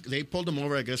the cops, they pulled them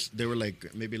over. I guess they were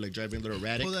like maybe like driving a little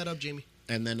erratic. Pull that up, Jamie.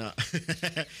 And then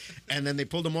and then they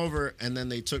pulled them over, and then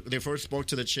they first spoke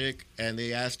to the chick, and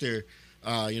they asked her,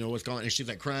 what's going on, and she's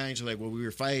like crying. She's like, well, we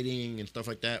were fighting and stuff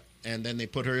like that. And then they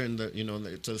put her in the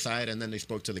to the side, and then they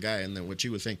spoke to the guy, and then what she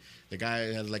was saying, the guy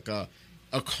has like a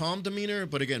calm demeanor,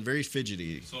 but again very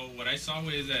fidgety. So what I saw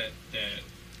was that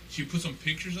she put some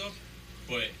pictures up,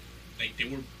 but like they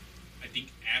were, I think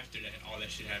after that all that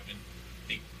shit happened,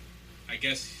 I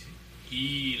guess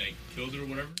he like killed her or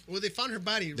whatever. Well, they found her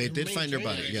body. They did find her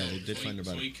remains, body. right? Yeah, they did find her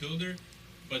So body. he killed her,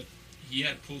 but he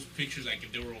had post pictures like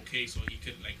if they were okay, so he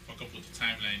could like fuck up with the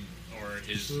timeline or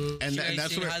his. And, You guys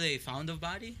that's seen where how they found the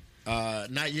body?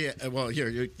 not yet. Well,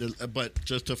 here, but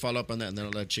just to follow up on that, and then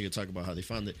I'll let Chica talk about how they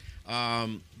found it.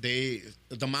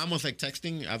 The mom was like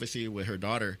texting, obviously with her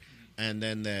daughter, and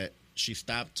then that she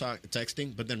stopped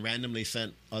texting, but then randomly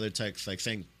sent other texts, like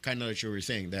saying, kind of like you were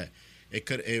saying, that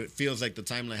it feels like the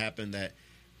timeline happened that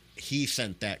he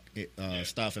sent that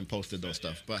stuff and posted those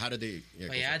stuff. But how did they?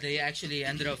 But yeah, they actually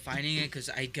ended up finding it because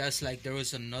I guess like there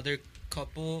was another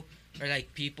couple or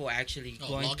like people actually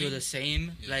going logging? through the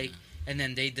same Yeah. and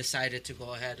then they decided to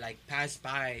go ahead like pass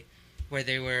by where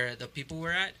the people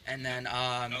were at, and then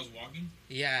I was walking.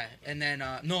 yeah, and then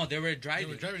no, they were driving.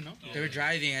 They were driving, no? They were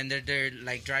driving, and they're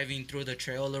like driving through the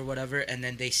trail or whatever, and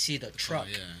then they see the truck.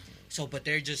 Oh, yeah. So, but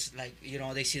they're just like,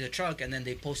 they see the truck, and then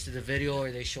they posted the video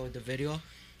or they showed the video,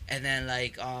 and then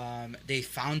like they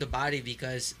found the body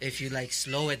because if you like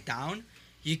slow it down,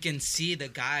 you can see the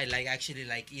guy like actually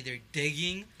like either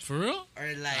digging For real? or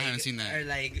like haven't seen that. or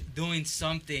like doing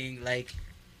something like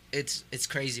it's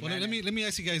crazy, Well, man. let me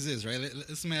ask you guys this, right?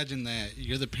 Let's imagine that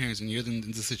you're the parents and you're in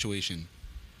the situation.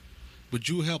 Would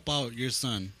you help out your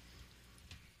son,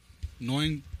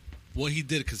 knowing what he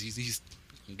did? Because he's,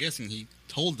 I'm guessing he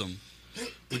told them.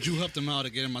 Would you help them out to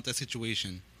get him out that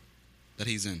situation that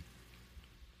he's in,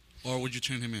 or would you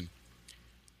turn him in?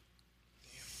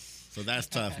 So that's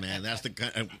tough, man. That's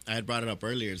the I had brought it up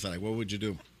earlier. It's like, what would you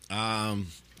do?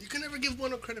 You can never give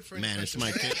one credit for any Man, it's questions,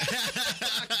 my right? kid.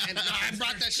 And I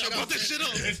brought that shit up.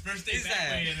 His first day Is that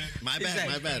that- way, and then My Is bad, that-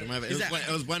 my bad, my bad. is It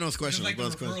was Bueno's question. like It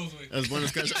was the Bueno's referrals way. question. It was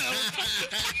Bueno's question.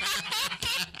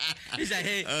 He's like,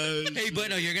 hey,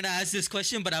 Bueno, you're gonna ask this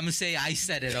question, but I'm gonna say I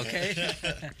said it, okay?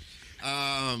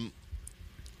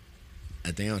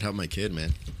 I think I would help my kid,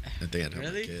 man. I think I'd help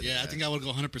Really? my kid. Yeah, I think I would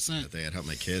go 100%. I think I'd help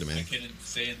my kid, I man. couldn't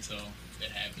say until it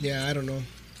happened. Yeah, I don't know.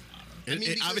 It, mean,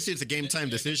 because- obviously, it's a game time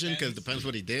decision because it depends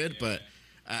what he did, but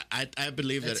I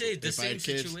believe Let's that say the if I same had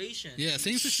kids, situation. Yeah,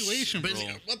 same situation, but bro.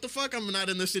 what the fuck? I'm not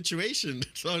in this situation,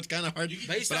 so it's kind of hard.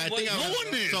 Based but on I what think you- I would,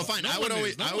 No one is. So fine, No I would one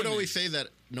always, is. No I would one always is. say that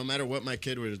no matter what my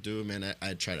kid would do, man,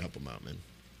 I'd try to help him out, man.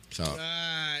 So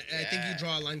I think you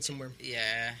draw a line somewhere.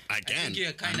 Yeah. I can. think you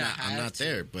I'm kinda not, I'm have not to.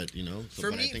 there, but you know. So, For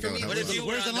but me- I think for I would me, help what him if out. you-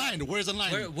 Where's the were on line? Where's the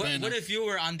line? What if you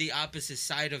were on the opposite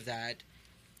side of that,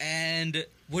 and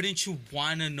wouldn't you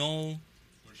want to know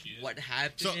Where she is. what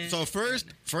happened? So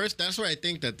first, that's where I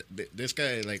think that this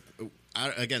guy, like,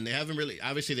 again, they haven't really.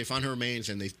 Obviously, they found her remains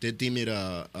and they did deem it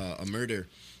a murder.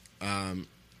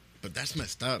 But that's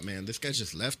messed up, man. This guy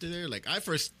just left it there. Like, I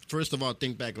first of all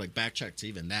think back, like, backtrack to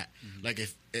even that. Like,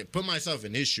 if put myself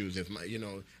in his shoes, if my,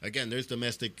 again, there's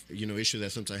domestic, issues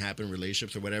that sometimes happen in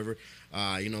relationships or whatever.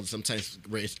 Sometimes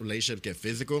relationships get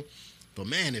physical. But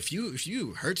man, if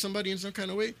you hurt somebody in some kind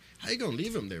of way, how you gonna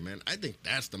leave him there, man? I think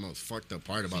that's the most fucked up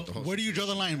part about the whole. Where do you draw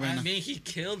the line, I Brandon? mean, he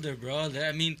killed her, bro.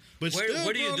 I mean, But what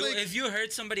still, do you bro, do like- if you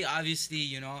hurt somebody?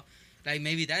 Obviously, like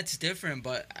maybe that's different.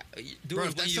 But do Bro, it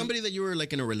if when that's you, somebody that you were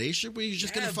like in a relationship with, you're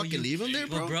just Yeah, gonna but fucking you- leave him there,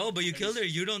 bro. But you killed her.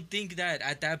 You don't think that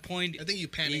at that point? I think you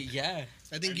panic. Yeah.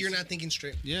 I think you're not thinking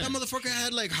straight. Yeah. That motherfucker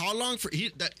had like how long for Well,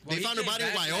 they he found her came body in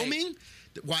back, Wyoming,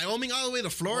 Wyoming all the way to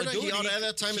Florida. Well, dude, he ought to have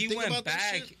that time to he think went about back.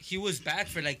 that shit. He was back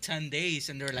for like 10 days,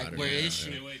 and they're like, don't "Where know. is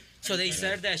she?" Wait. So they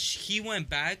said that he went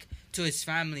back to his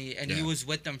family, and he Yeah. was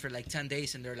with them for like 10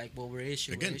 days, and they're like, "Well, where is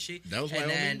she? Again, Where is she?" that was and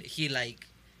then Wyoming? he like,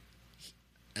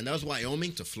 And that was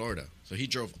Wyoming to Florida. So he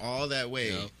drove all that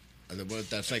way. Yep.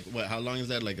 That's like what? How long is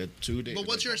that? Like a 2 day? But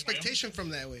what's your expectation from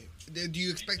that way? Do you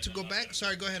expect to go back?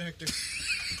 Sorry, go ahead, Hector.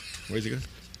 Where's he going?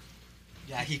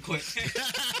 yeah, he quit. Sorry.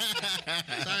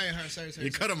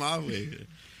 You cut him off. Wait.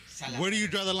 Where do you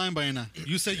draw the line, Baena?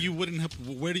 You said you wouldn't help.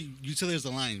 Where do you said there's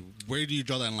a line? Where do you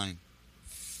draw that line?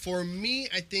 For me,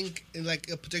 I think in like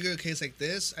a particular case like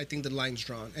this, I think the line's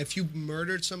drawn. If you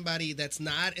murdered somebody that's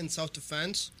not in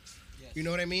self-defense, you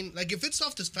know what I mean? Like if it's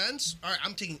self-defense, all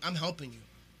right, I'm helping you.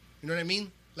 You know what I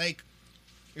mean? Like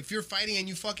if you're fighting and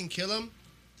you fucking kill him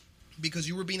because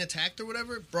you were being attacked or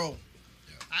whatever, bro.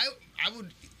 I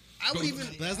would even.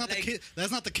 That's not Like- the case.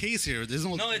 That's not the case here. There's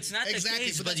no. No, it's not Exactly, the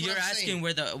case. but But that's what you're I'm asking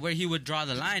saying. where he would draw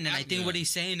the line, and I think Yeah. what he's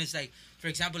saying is like, for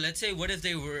example, let's say what if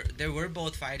they were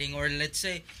both fighting, or let's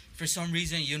say for some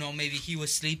reason maybe he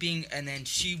was sleeping and then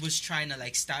she was trying to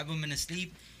like stab him in his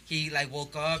sleep. He like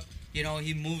woke up,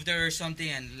 he moved her or something,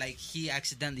 and like he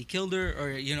accidentally killed her, or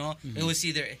it was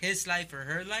either his life or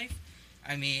her life.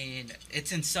 I mean,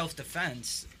 it's in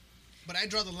self-defense. But I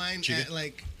draw the line Chicken. at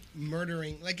like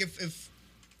murdering. Like if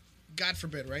God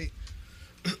forbid, right?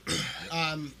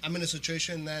 I'm in a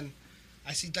situation, then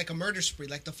I see like a murder spree,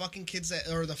 like the fucking kids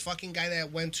or the fucking guy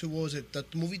that went to what was it, the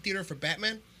movie theater for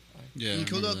Batman? Yeah. He I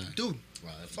killed remember a that. dude.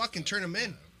 Wow, that's- Fucking turn him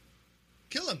in.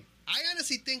 Kill him. I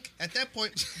honestly think at that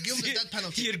point, give him the death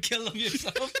penalty. You'd kill him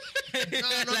yourself. No,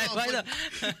 Like, why but-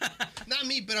 the- Not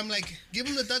me, but I'm like, give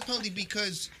him the death penalty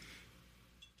because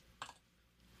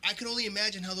I can only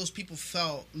imagine how those people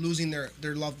felt losing their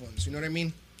loved ones. You know what I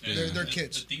mean? Yeah. Their The-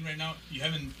 kids. The thing right now, you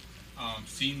haven't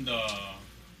seen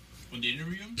when they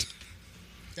interview him.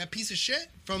 That piece of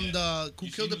shit from Yeah. the who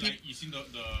You killed the seen, people. like, you seen the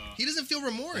He doesn't feel That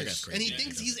guy's remorse, crazy. and he Yeah,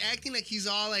 thinks he he's acting like he's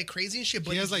all like crazy and shit,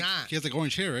 but He he's has like not. he has like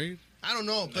orange hair, right? I don't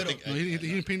know, but think- No, he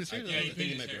didn't paint his hair. yeah, he think you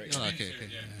painted might be his right. hair. Oh, He painted okay,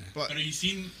 his hair, okay. yeah. But- But have you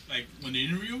seen like when they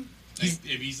interview him? Like,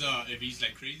 if he's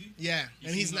like crazy. yeah, You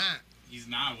and he's seen not. He's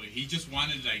not. Wait, he just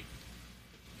wanted like.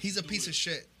 He's a do piece it. of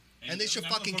shit, and they should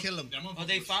that fucking motherfucker- kill him. that Oh, motherfucker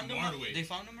they was found him. smart away. They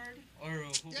found him already, or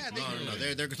who? Yeah, who- they-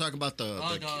 No, they're talking about the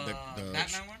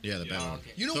Batman one? Yeah, the Yeah. Batman. Oh, one.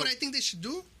 okay. You know So- what I think they should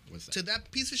do What's that? to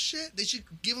that piece of shit? They should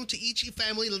give him to each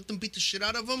family, let them beat the shit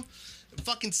out of him,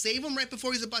 fucking save him right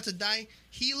before he's about to die,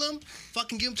 heal him,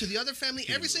 fucking give him to the other family,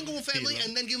 every single family, Heal him.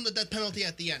 and then give him the death penalty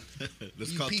at the end.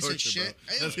 That's You called piece of torture, shit.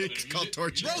 bro. It's called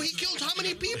torture. Bro, he killed how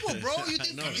many people, bro? You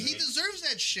think know, he man. deserves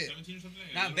that shit? 17 or something.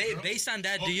 Like Now, that, little girl. based on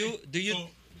that, Okay, do you?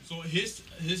 So his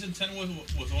intent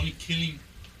was only killing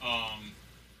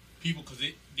people because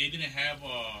they didn't have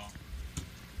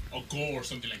a goal or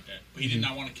something like that. But he did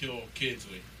not want to kill kids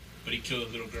with. But he killed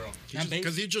a little girl.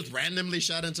 Because he just randomly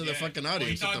shot into the fucking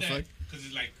audience. What the fuck? Because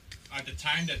it's like at the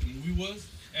time that the movie was,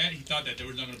 And he thought that there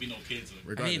was not going to be no kids. Like, I mean,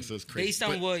 Regardless, it was crazy. based on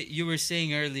But- what you were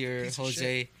saying earlier, Piece of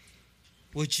Jose,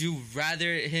 would you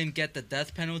rather him get the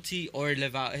death penalty or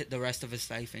live out the rest of his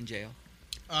life in jail?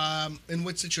 In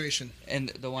what situation? And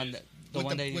the one that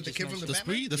you with the just kid from mentioned. The Batman?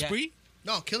 spree? The Yeah. spree?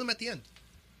 No, kill him at the end.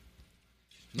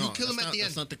 No, You kill him that's at not- the That's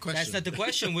end. not the question. That's not the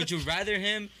question. Would you rather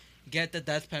him get the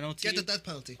death penalty Get the death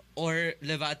penalty. or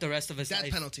live out the rest of his Death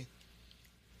life? penalty.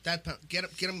 Death penalty.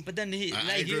 Get him. But then he,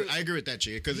 I agree with that,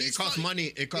 chick, because it He's costs fucking- money.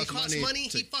 It costs money.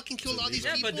 He fucking killed all these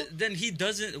yeah, people. but then he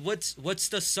doesn't. What's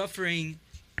the suffering?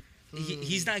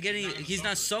 He's not getting. He's not gonna He's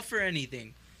not suffer. suffer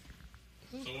anything.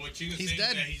 so what Chiga's He's saying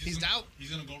dead. is that He's gonna, out. He's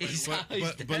going to go right He's away.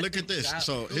 out. But look at this.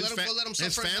 So Go his, let him his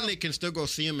suffer in family hell. can still go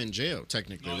see him in jail,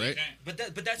 technically, No, right? you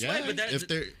can't. But that's Yeah, why. But that, if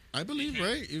they're, I believe,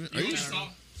 right? Even- You Are you? only saw,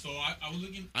 so I was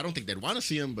looking. I don't think they'd want to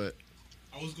see him, but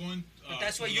I was going. but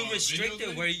that's why to you the restrict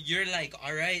video it, where you're like,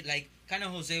 all right, like kind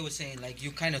of Jose was saying, like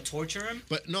you kind of torture him.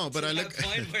 but no, but To I that look.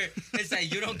 point where it's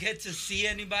like you don't get to see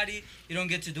anybody, you don't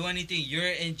get to do anything. You're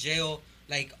in jail,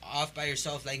 like off by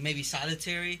yourself, like maybe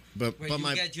solitary. But- where but you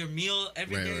my- get your meal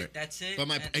every day. Right. That's it. But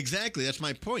And- exactly, that's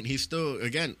my point. He's still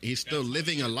That's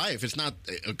living a life. It's not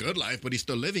a good life, but he's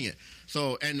still living it.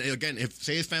 So, and again, if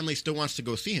say his family still wants to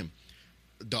go see him,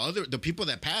 the people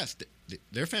that passed,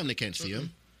 their family can't see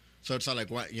him. So it's not like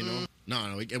what you know.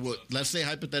 No. Let's say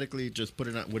hypothetically, just put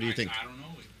it on. What do you think? I don't know.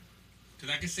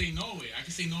 Because I can say no. I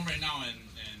can say no right now, and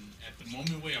at the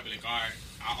moment, I'll be like, all right,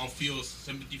 I'll feel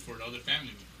sympathy for the other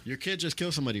family. Your kid just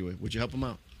killed somebody. Would you help him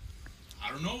out? I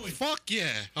don't know. Fuck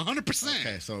yeah. 100%.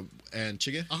 Okay, so and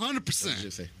Chiga, 100%. what did you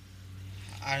say?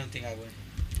 I don't think I would.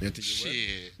 You think you would?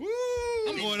 Shit. Woo!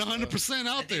 I'm going 100% I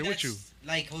out think there with you. that's-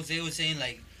 Like Jose was saying,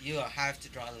 like you have to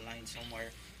draw the line somewhere.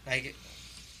 Like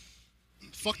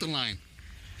Fuck the line.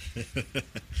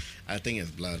 I think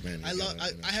it's blood, man.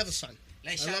 I have a son.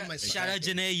 Like, I love my son. shout out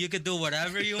Janae, you could do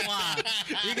whatever you want.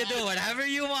 You could do whatever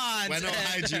you want. Why not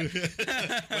hide you?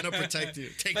 Why not protect you?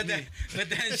 Take But me.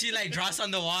 then she like draws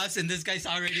on the walls, and this guy's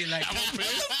already like, what the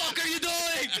fuck are you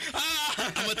doing?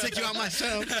 Ah! I'm gonna take you out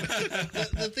myself.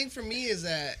 The thing for me is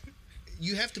that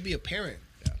you have to be a parent.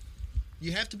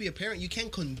 You have to be a parent. You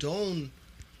can't condone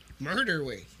murder.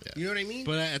 You know what I mean?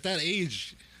 But at that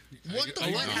age, what the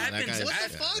What fuck? happens that guy- What the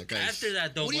after, fuck? that guy's- after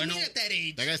that though? What do you when mean at that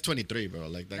age? That guy's 23, bro.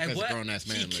 Like that like guy's what? a grown ass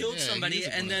man. He Like, killed Yeah, he somebody, is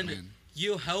a and grown then man.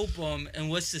 you help him, and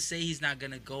what's to say he's not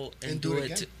gonna go and And do do it?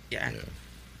 it again? Yeah. Yeah.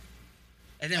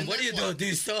 And then And what do then you do? what? Do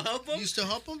you still help him You still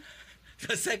help him?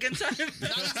 the second time? Now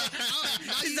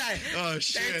He's like, Oh,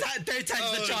 shit. third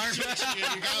time's the charm. you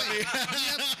got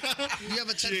me. you have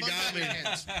a Ted You Bundy got on your me.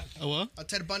 hands. what? A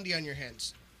Ted Bundy on your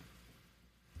hands.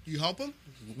 You help him?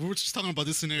 We were just talking about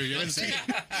this scenario. You guys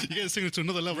taking it to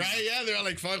another level. Right? Yeah, they're all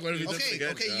like, "Fuck, what if he does it Okay, again?"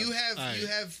 okay. Yeah. You Alright.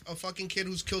 have a fucking kid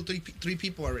who's killed three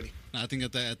people already. I think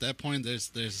at that point,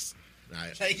 there's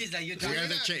Right. Like he's like, you draw,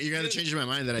 You gotta change my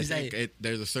mind that I He's think like-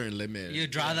 there's a certain limit. you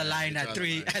draw the line you at draw the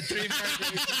three line. at 3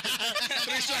 murders.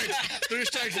 Three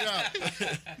strikes, you're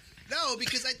out. No,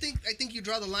 because I think you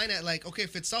draw the line at like, okay,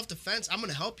 if it's self defense, I'm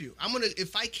gonna help you.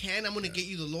 If I can, I'm gonna get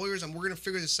you the lawyers, and we're gonna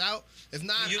figure this out. If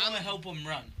not, You I'm don't help him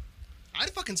run. I'd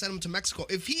fucking send him to Mexico.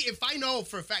 If I know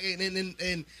for a fact,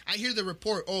 and I hear the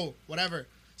report, oh, whatever,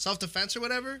 self defense or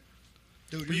whatever,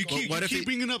 dude. But you going. keep, what you if keep he-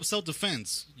 bringing up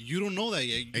self-defense. You don't know that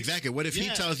yet. Exactly. What if he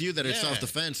Yeah, tells you that it's yeah.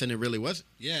 self-defense and it really wasn't?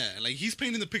 Yeah, like he's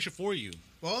painting the picture for you.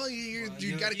 Well, you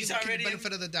you- gotta give he's the kid already the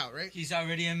benefit of the doubt, right? He's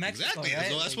already in Mexico, Exactly.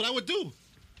 right? So that's what I would do.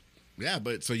 Yeah,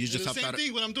 but so you It's just the helped same out.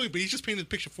 thing what I'm doing, but he's just painting the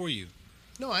picture for you.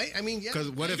 No, I mean, yeah. 'Cause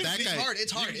what if It's that guy- hard.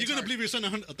 It's hard. You're gonna believe your son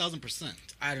 1,000%.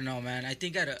 I don't know, man. I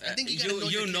think I think you gotta know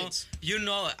your know kids. you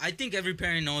know. I think every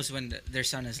parent knows when their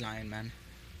son is lying, man.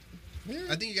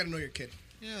 I think you gotta know your kid.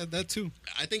 Yeah, that too.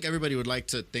 I think everybody would like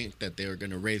to think that they were going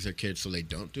to raise their kids so they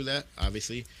don't do that,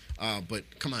 obviously. But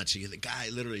come on, Chica. The guy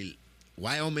literally,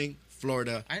 Wyoming,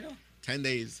 Florida, I know. 10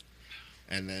 days,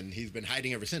 and then he's been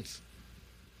hiding ever since.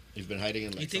 He's been hiding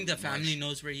in like You think the some family marsh.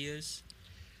 knows where he is,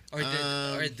 or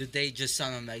did they just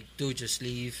tell him like, dude, just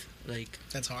leave? Like,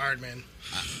 That's hard, man.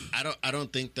 I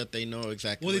don't think that they know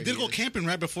exactly. Well, they where did he go is. camping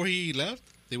right before he left.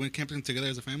 They went camping together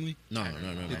as a family. No.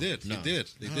 They did. No. They did.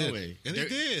 They No did. way. Yeah, they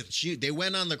did. They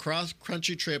went on the cross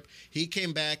country trip. He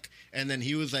came back, and then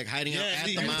he was like hiding out Yeah, at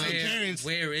he the was mountain. there. parents-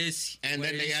 where is? And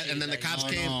where then is he? and then the Like, cops no,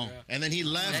 came, no. and then he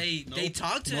left. They Nope.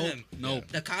 talked to Nope. him. Nope.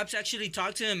 The cops actually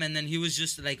talked to him, and then he was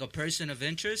just like a person of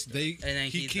interest. They and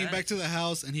then he came left. back to the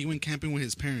house and he went camping with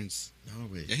his parents. No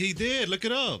way. Yeah, he did. Look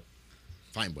it up.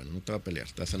 Fine, bueno, no te voy a pelear.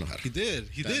 Te vas a enojar. He did.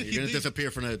 He did. You're He gonna did.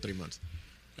 disappear for another 3 months.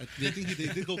 I think they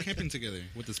did go camping together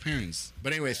with his parents.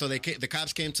 But anyway, so the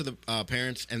cops came to the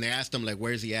parents and they asked them like,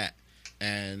 "Where's he at?"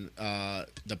 And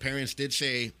the parents did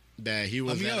say that he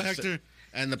was. Help me at out, a Hector.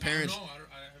 And the parents. No,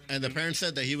 And the parents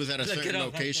said that he was at a Look it certain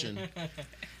up. location.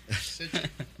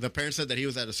 The parents said that he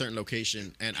was at a certain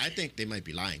location, and I think they might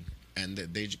be lying. And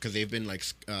that because they've been like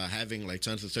having like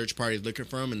tons of search parties looking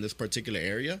for him in this particular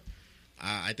area.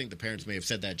 I think the parents may have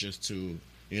said that just to,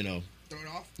 you know, Throw it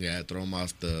off. yeah, throw him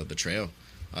off the trail.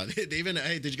 They even,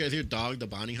 hey, did you guys hear Dog the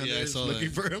Bounty Hunter Yeah, I is saw looking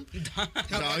that. for him?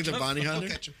 Dog the Bounty I'll Hunter.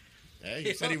 catch him. Hey,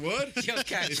 he said he would. You'll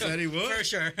catch He said he him, would. for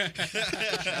sure.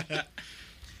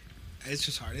 It's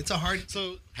just hard. It's a hard.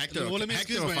 So Hector, well, let me ask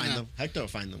Hector you will this right find now. them. Hector will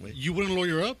find them. Wait. You wouldn't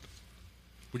lawyer up?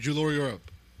 Would you lawyer up?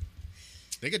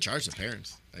 They could charge the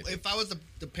parents. I think. If I was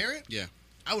the parent, Yeah,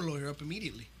 I would lawyer up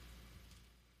immediately.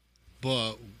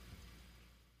 but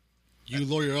you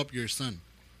lawyer up your son.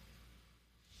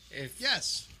 If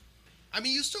Yes. I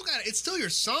mean, you still got it. It's still your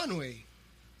son, way.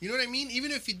 You know what I mean?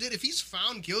 Even if if he's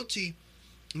found guilty,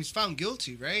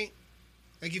 right?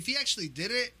 Like if he actually did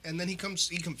it and then he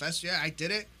confessed, yeah, I did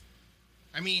it.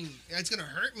 I mean, it's gonna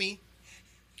hurt me.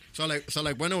 So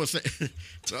like when it was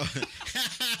so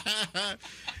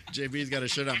JB's got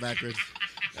his shirt on backwards.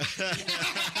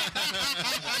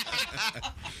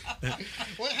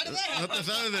 What? How did that No happen? te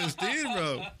sabes del Steve,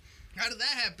 bro. How did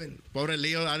that happen? Pobre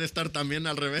Leo ha de estar también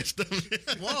al revés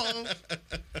también. Whoa.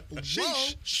 Whoa.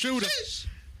 Shoot. Sheesh.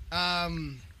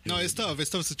 No, it's tough. It's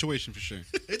a tough situation for sure.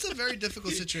 It's a very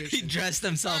difficult he situation. dressed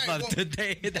himself All right, up well-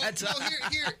 today, that's well, all.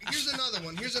 here's another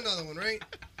one. Here's another one, right?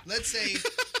 Let's say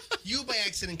you by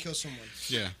accident kill someone.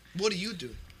 Yeah, What do you do?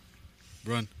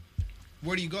 run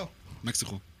Where do you go?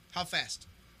 Mexico How fast?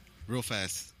 real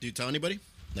fast. Do you tell anybody?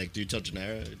 Like, do you tell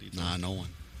Janera? Do you tell Nah, no one.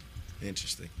 Why?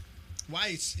 Interesting.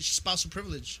 It's spousal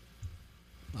privilege.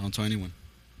 I don't tell anyone.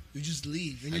 You just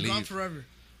leave and I you're gone leave. forever.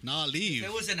 Nah, If leave.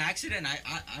 it was an accident,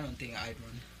 I don't think I'd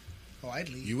run. Oh, I'd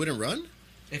leave. You wouldn't run?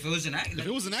 If it was an accident. If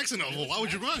it was an accident, well, why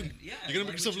would you run? Yeah, You're gonna why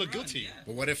make yourself would look you run? guilty. Yeah.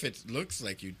 But what if it looks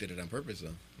like you did it on purpose,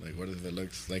 though? Like, what if it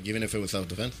looks like, even if it was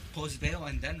self-defense? Post bail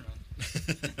and then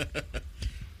run.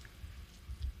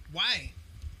 Why?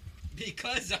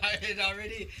 Because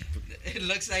it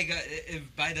looks like if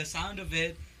by the sound of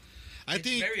it, I It's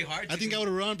think very hard I to think do. I would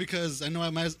run because I know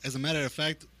as a matter of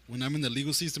fact, when I'm in the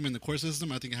legal system, in the court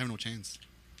system, I think I have no chance.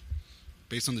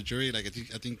 Based on the jury, like I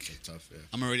think It's tough, yeah.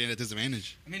 I'm already at a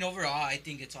disadvantage. I mean, overall, I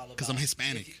think it's all about. 'Cause I'm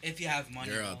Hispanic. If you have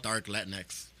money. You're a though. dark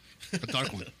Latinx. A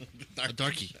dark one, a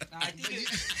darkie. No, I think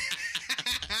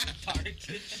dark.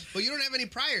 But you don't have any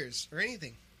priors or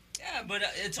anything. Yeah, but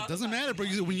it's all It doesn't about, matter, bro.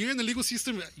 you know, When you're in the legal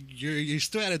system, you're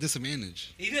still at a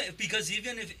disadvantage. even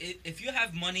if you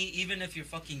have money, even if you're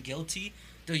fucking guilty,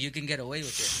 dude, you can get away with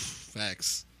it.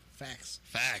 Facts. Facts.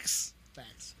 Facts.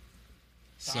 Facts.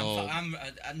 So, I'm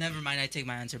never mind. I take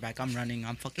my answer back. I'm running.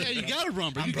 I'm fucking. Yeah, you gotta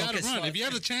run, bro. I'm You broke gotta as run. fuck. If you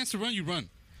have the chance to run, you run.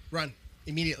 Run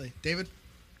immediately, David.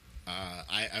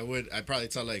 I'd probably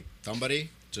tell like somebody,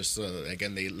 just so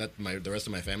again they let the rest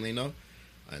of my family know,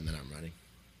 and then I'm running.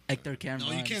 Hector can't No,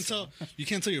 run. you can't tell. You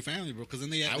can't tell your family, bro, because then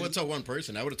they. I would tell one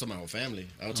person. I would have told my whole family.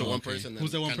 I would tell Oh, one okay. person.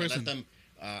 Who's that one kinda person? Let them,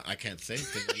 I can't say.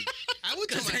 'Cause then- I would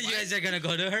tell Because my then you guys wife. are gonna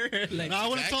go to her. Like, No, I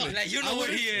wouldn't Exactly. tell. like you know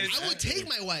where he is. I would take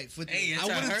my wife with Hey, me. it's I a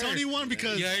wouldn't her. tell anyone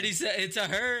because You already said it's a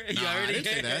her. You No, I already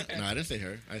didn't say that. No, I didn't say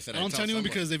her. I said I don't tell anyone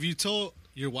someone. because if you told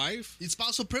your wife, It's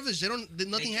spousal privilege. Nothing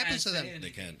can't happens to say them. anything. They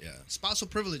can't. Yeah, Spousal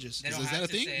privileges. They don't Is that have a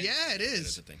to thing? say it. Yeah, it that's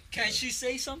is. the thing. Can she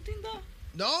say something though?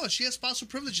 No, she has spousal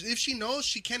privilege. If she knows,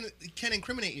 she can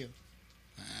incriminate you.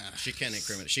 She can't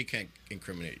incriminate. She can't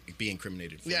be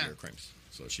incriminated for Yeah. your crimes.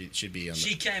 So she should be on.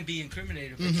 She can't be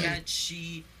incriminated, but can't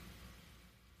she?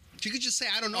 She could just say,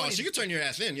 "I don't know." Oh, she could turn your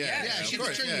ass in. Yeah, Yeah, of she could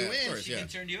course, turn yeah, you of in. course, She yeah. can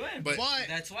turn you in. But-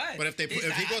 That's why. but if He's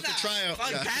he goes to like, trial,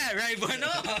 fuck yeah. that, right? But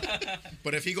no.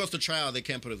 But if he goes to trial, they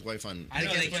can't put his wife on. I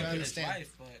know they can't can put his understand. wife,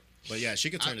 but But yeah, she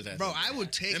could turn his ass. Bro, in. I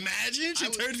would take. Imagine she I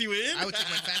would- turns you in. I would take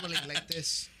my family like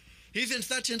this. He's in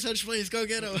such and such place. Go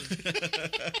get him.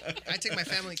 I take my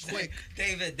family quick.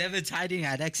 David's hiding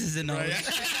at X's and O's.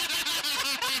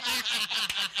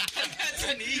 That's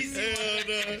an easy one.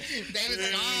 David's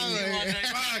like, "Oh, Easy one, man."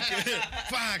 right?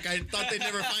 Fuck! I thought they'd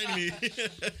never find me.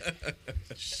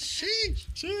 Sheesh.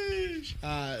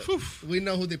 Sheesh. We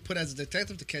know who they put as a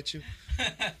detective to catch you.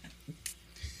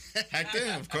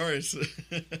 Hector, of course.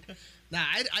 Nah,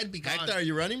 I'd be gone. Hector, are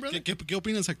you running, brother? ¿Qué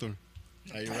opinas, Hector?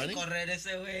 Are you running? Correr ese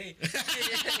güey.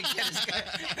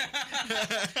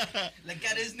 Look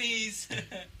at his knees.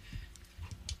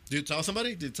 Do you tell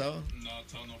somebody? Do you tell? No,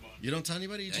 tell nobody. You don't tell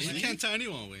anybody? You just You leave? can't tell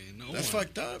anyone, way. No That's one.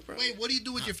 fucked up, bro. Wait, what do you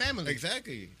do with your family?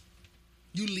 Exactly.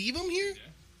 You leave them here?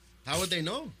 How would they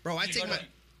know? Bro, I You take go my...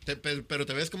 to- Pero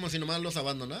te ves como si nomás los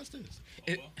abandonaste.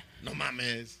 If, No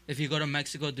mames. if you go to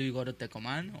Mexico, do you go to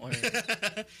Tecoman or?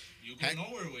 You go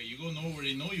nowhere, way. You go nowhere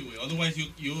they know you, way. Otherwise,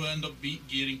 you end up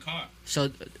getting caught. So,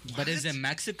 but is What? it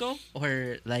Mexico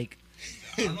or like?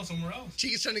 I don't know, somewhere else.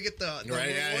 Chica's trying to get the Right,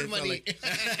 yeah, reward it's money.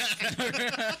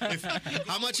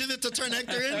 How much is it to turn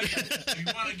Hector in? If you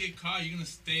want to get caught, you're gonna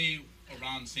stay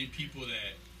around the same people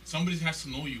that somebody has to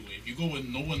know you with. If you go with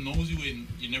no one knows you, and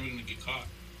you're never gonna get caught.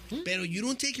 Pero you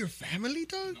don't take your family,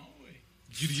 dog? No way.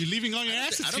 You're leaving all your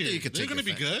assets I don't here. think you could They're take gonna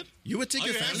be your good. You would take All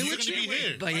your your family assets with are you? gonna be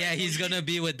here. But yeah, he's gonna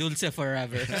be with Dulce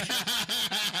forever. You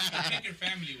take your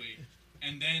family with,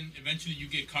 and then eventually you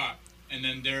get caught, and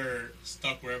then they're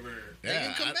stuck wherever. They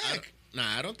can come back.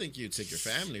 I don't think you'd take your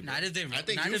family. Bro. Not if they- I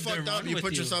think not you if they fucked up. run You with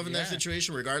put you, yourself in that yeah.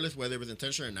 situation, regardless whether it was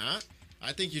intentional or not.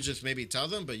 I think you just maybe tell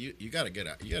them, but you gotta get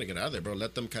out. You gotta get out of there, bro.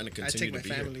 Let them kind of I continue take to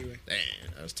my be family here. with.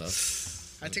 Damn, that was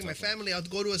tough. I take my family. I'll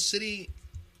go to a city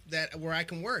where I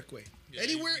can work with.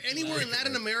 Anywhere in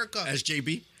Latin America. As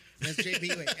JB, That's JB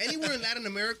way. Anywhere in Latin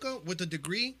America with a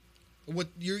degree, with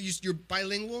you're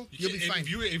bilingual, you'll be fine. If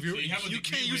you So have a you degree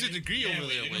can't use a with it. degree Yeah, over but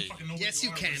there. they don't Wait. fucking know Yes, who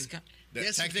you are, can. but-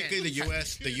 Yes, you technically can. the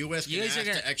U.S. You can guys are ask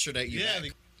gonna- to extradite you Yeah,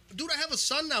 back. Dude, I have a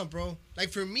son now, bro. Like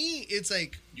for me, it's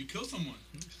like, You kill someone.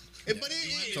 but So but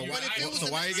why, if it was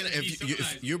so why are you gonna Be if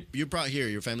civilized. you brought here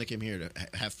your family came here to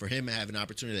have for him to have an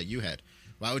opportunity that you had?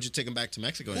 Why would you take him back to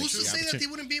Mexico? and who's to the say that opportunity?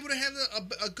 they wouldn't be able to have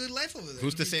a good life over there?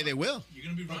 Who's to say they will? You're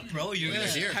gonna be running. Bro, you're Yeah.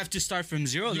 gonna Here. have to start from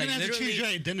zero. You're Like gonna have to change literally, your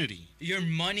identity. your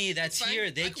money that's Fine. here, I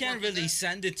they can can't work with really that.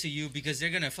 send it to you because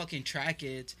they're gonna fucking track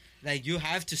it. Like you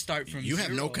have to start from. You have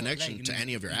no zero. connection Like, to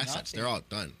any of your assets. nothing. They're all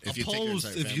done. If you take your Opposed,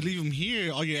 entire if you family. leave them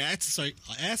here, all your assets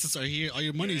are here, all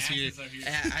your money's here. Asses are here.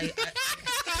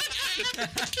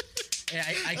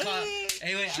 I call.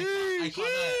 Anyway, I call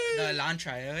the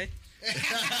Elantra. Anyway.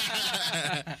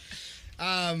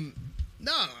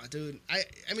 No, dude. I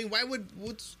mean, why would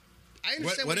I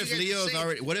understand What you if guys are Leo's saying,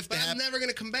 already- what if but they I'm have- never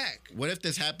gonna come back. What if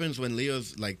this happens when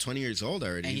Leo's like 20 years old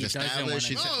already? And He's he doesn't established.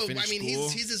 He's wanna- No, finished I mean school.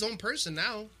 he's his own person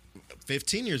now.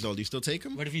 15 years old. You still take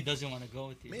him? What if he doesn't want to go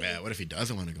with you? Yeah. What if he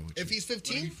doesn't want to go with you? If he's What if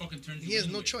he 15, fucking turns he you has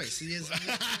in no with? choice. He is.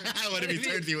 What if he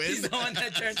turns you He's in? the one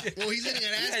that turns it. Well, he's getting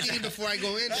an ass beating before I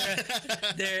go in.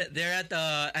 They're at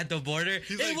the border.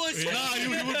 He's It like, was nah, you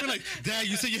would be like, Dad,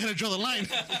 you said you had to draw the line.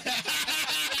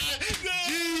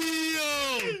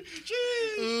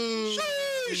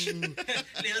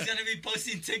 Leo's gonna be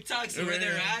posting TikToks of where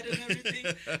they're at and everything.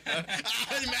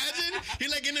 Imagine he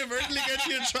like inadvertently gets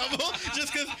you in trouble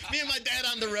just because me and my dad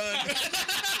on the run.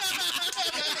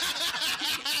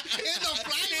 In the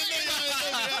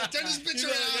flying turn this bitch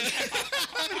around.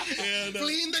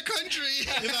 Fleeing the country.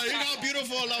 You know how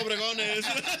beautiful La Obregón is. I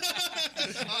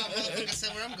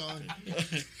said where I'm going.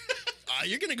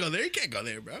 You're gonna go there. You can't go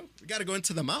there, bro. We gotta go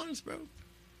into the mountains, bro.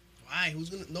 Why? Who's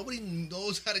gonna? Nobody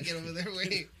knows how to get over there.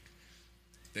 Wait.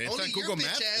 It's Only on your Google bitch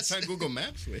Maps. ass. It's on Google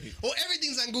Maps. Wait. Oh,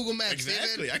 everything's on Google Maps.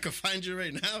 Exactly. David. I could find you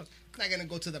right now. Not gonna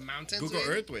go to the mountains. Google wait.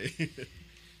 Earth way.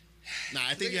 Nah,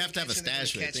 I think you have to have a They're gonna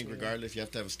stash. I catch think me, regardless, you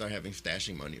have to start having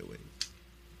stashing money away.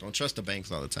 Don't trust the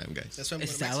banks all the time, guys. That's why I'm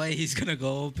Is going that why he's gonna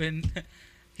go open?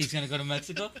 He's gonna go to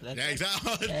Mexico. That's Yeah, it?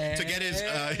 exactly. To get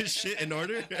his shit in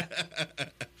order.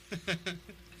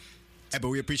 Hey, but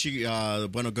we appreciate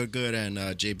Bueno Good and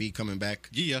JB coming back.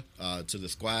 Yeah. To the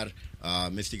squad.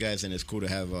 Missed you guys, and it's cool to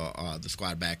have the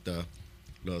squad back. The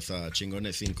Los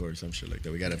Chingones Cinco or some shit like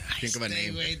that. We gotta think of a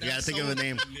name. wait, We gotta that's think of so- a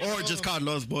name, or just call it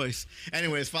Los Boys.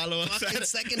 Anyways, follow us. Fucking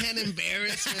secondhand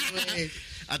embarrassment. Wait.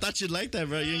 I thought you'd like that,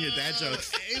 bro. You and your dad jokes.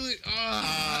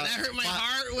 That hurt my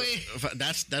heart. Wait.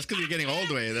 That's because you're getting old,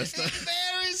 way. That's the,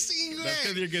 Embarrassing. that's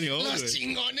because you're getting old. Los Way.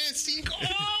 chingones cinco.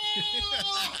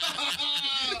 Oh!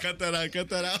 Cut that out. Cut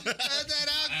that out. Cut that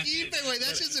out. Keep it. Wait,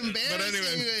 that's just embarrassing. But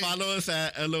anyway, wait. follow us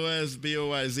at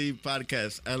LOSBOYZ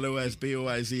Podcast,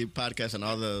 LOSBOYZ Podcast, and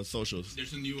all the socials.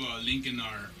 There's a new link in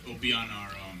it'll be on our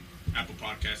Apple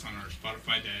Podcast, on our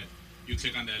Spotify, that you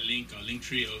click on that link, link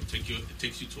tree, it takes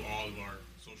you to all of our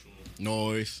social.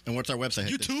 Noise. And what's our website?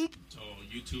 Hector? YouTube? So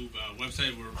YouTube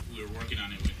website, we're working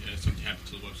on it. Something happened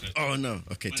to the website. Oh, no.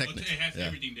 Okay, But technically. it has Yeah.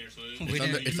 everything there. So It's it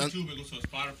under- goes it's to un- YouTube, it goes to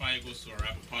Spotify, it goes to our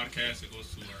Apple Podcast, it goes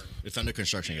to our It's under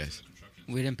construction, guys. construction.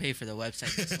 We didn't pay for the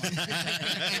website. This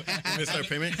one. Missed our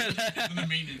payment. It's under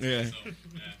maintenance. Yeah. So,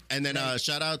 yeah. And then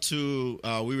shout out to,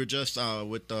 we were just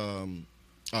with,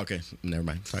 okay, never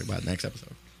mind. Talk about it next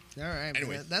episode. All right,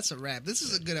 Anyway. man, that's a wrap. This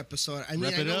is a good episode. I mean,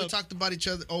 Wrap I it know we up. talked about each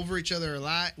other a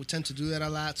lot. We tend to do that a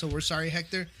lot, so we're sorry,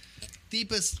 Hector.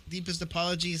 Deepest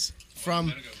apologies from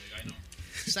Better go, I know.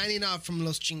 Signing off from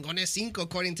Los Chingones Cinco,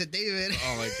 according to David.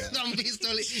 Oh my God. Don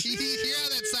Pistolito. You hear how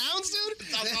that sounds, dude?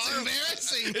 That's horrible.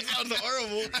 embarrassing. It sounds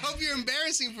horrible. I hope you're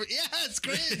embarrassing for. Yeah, it's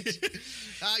cringe.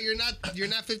 You're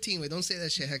not 15. Wait, don't say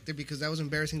that shit, Hector, because that was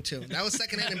embarrassing too. That was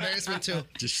secondhand embarrassment too.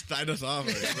 Just sign us off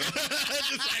already, bro.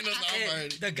 Just sign us off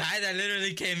already. The guy that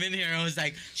literally came in here and was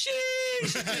like,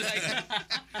 sheesh. Like,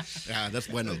 Yeah, that's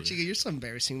bueno. bro. Chica, you're so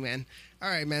embarrassing, man. All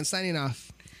right, man. Signing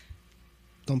off.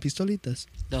 Don Pistolitas.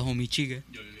 the homie Chiga.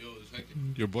 Yo, it's Hector.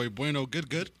 Your boy Bueno,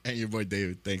 good. And your boy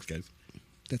David. Thanks, guys.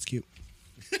 That's cute.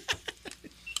 That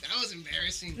was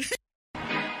embarrassing.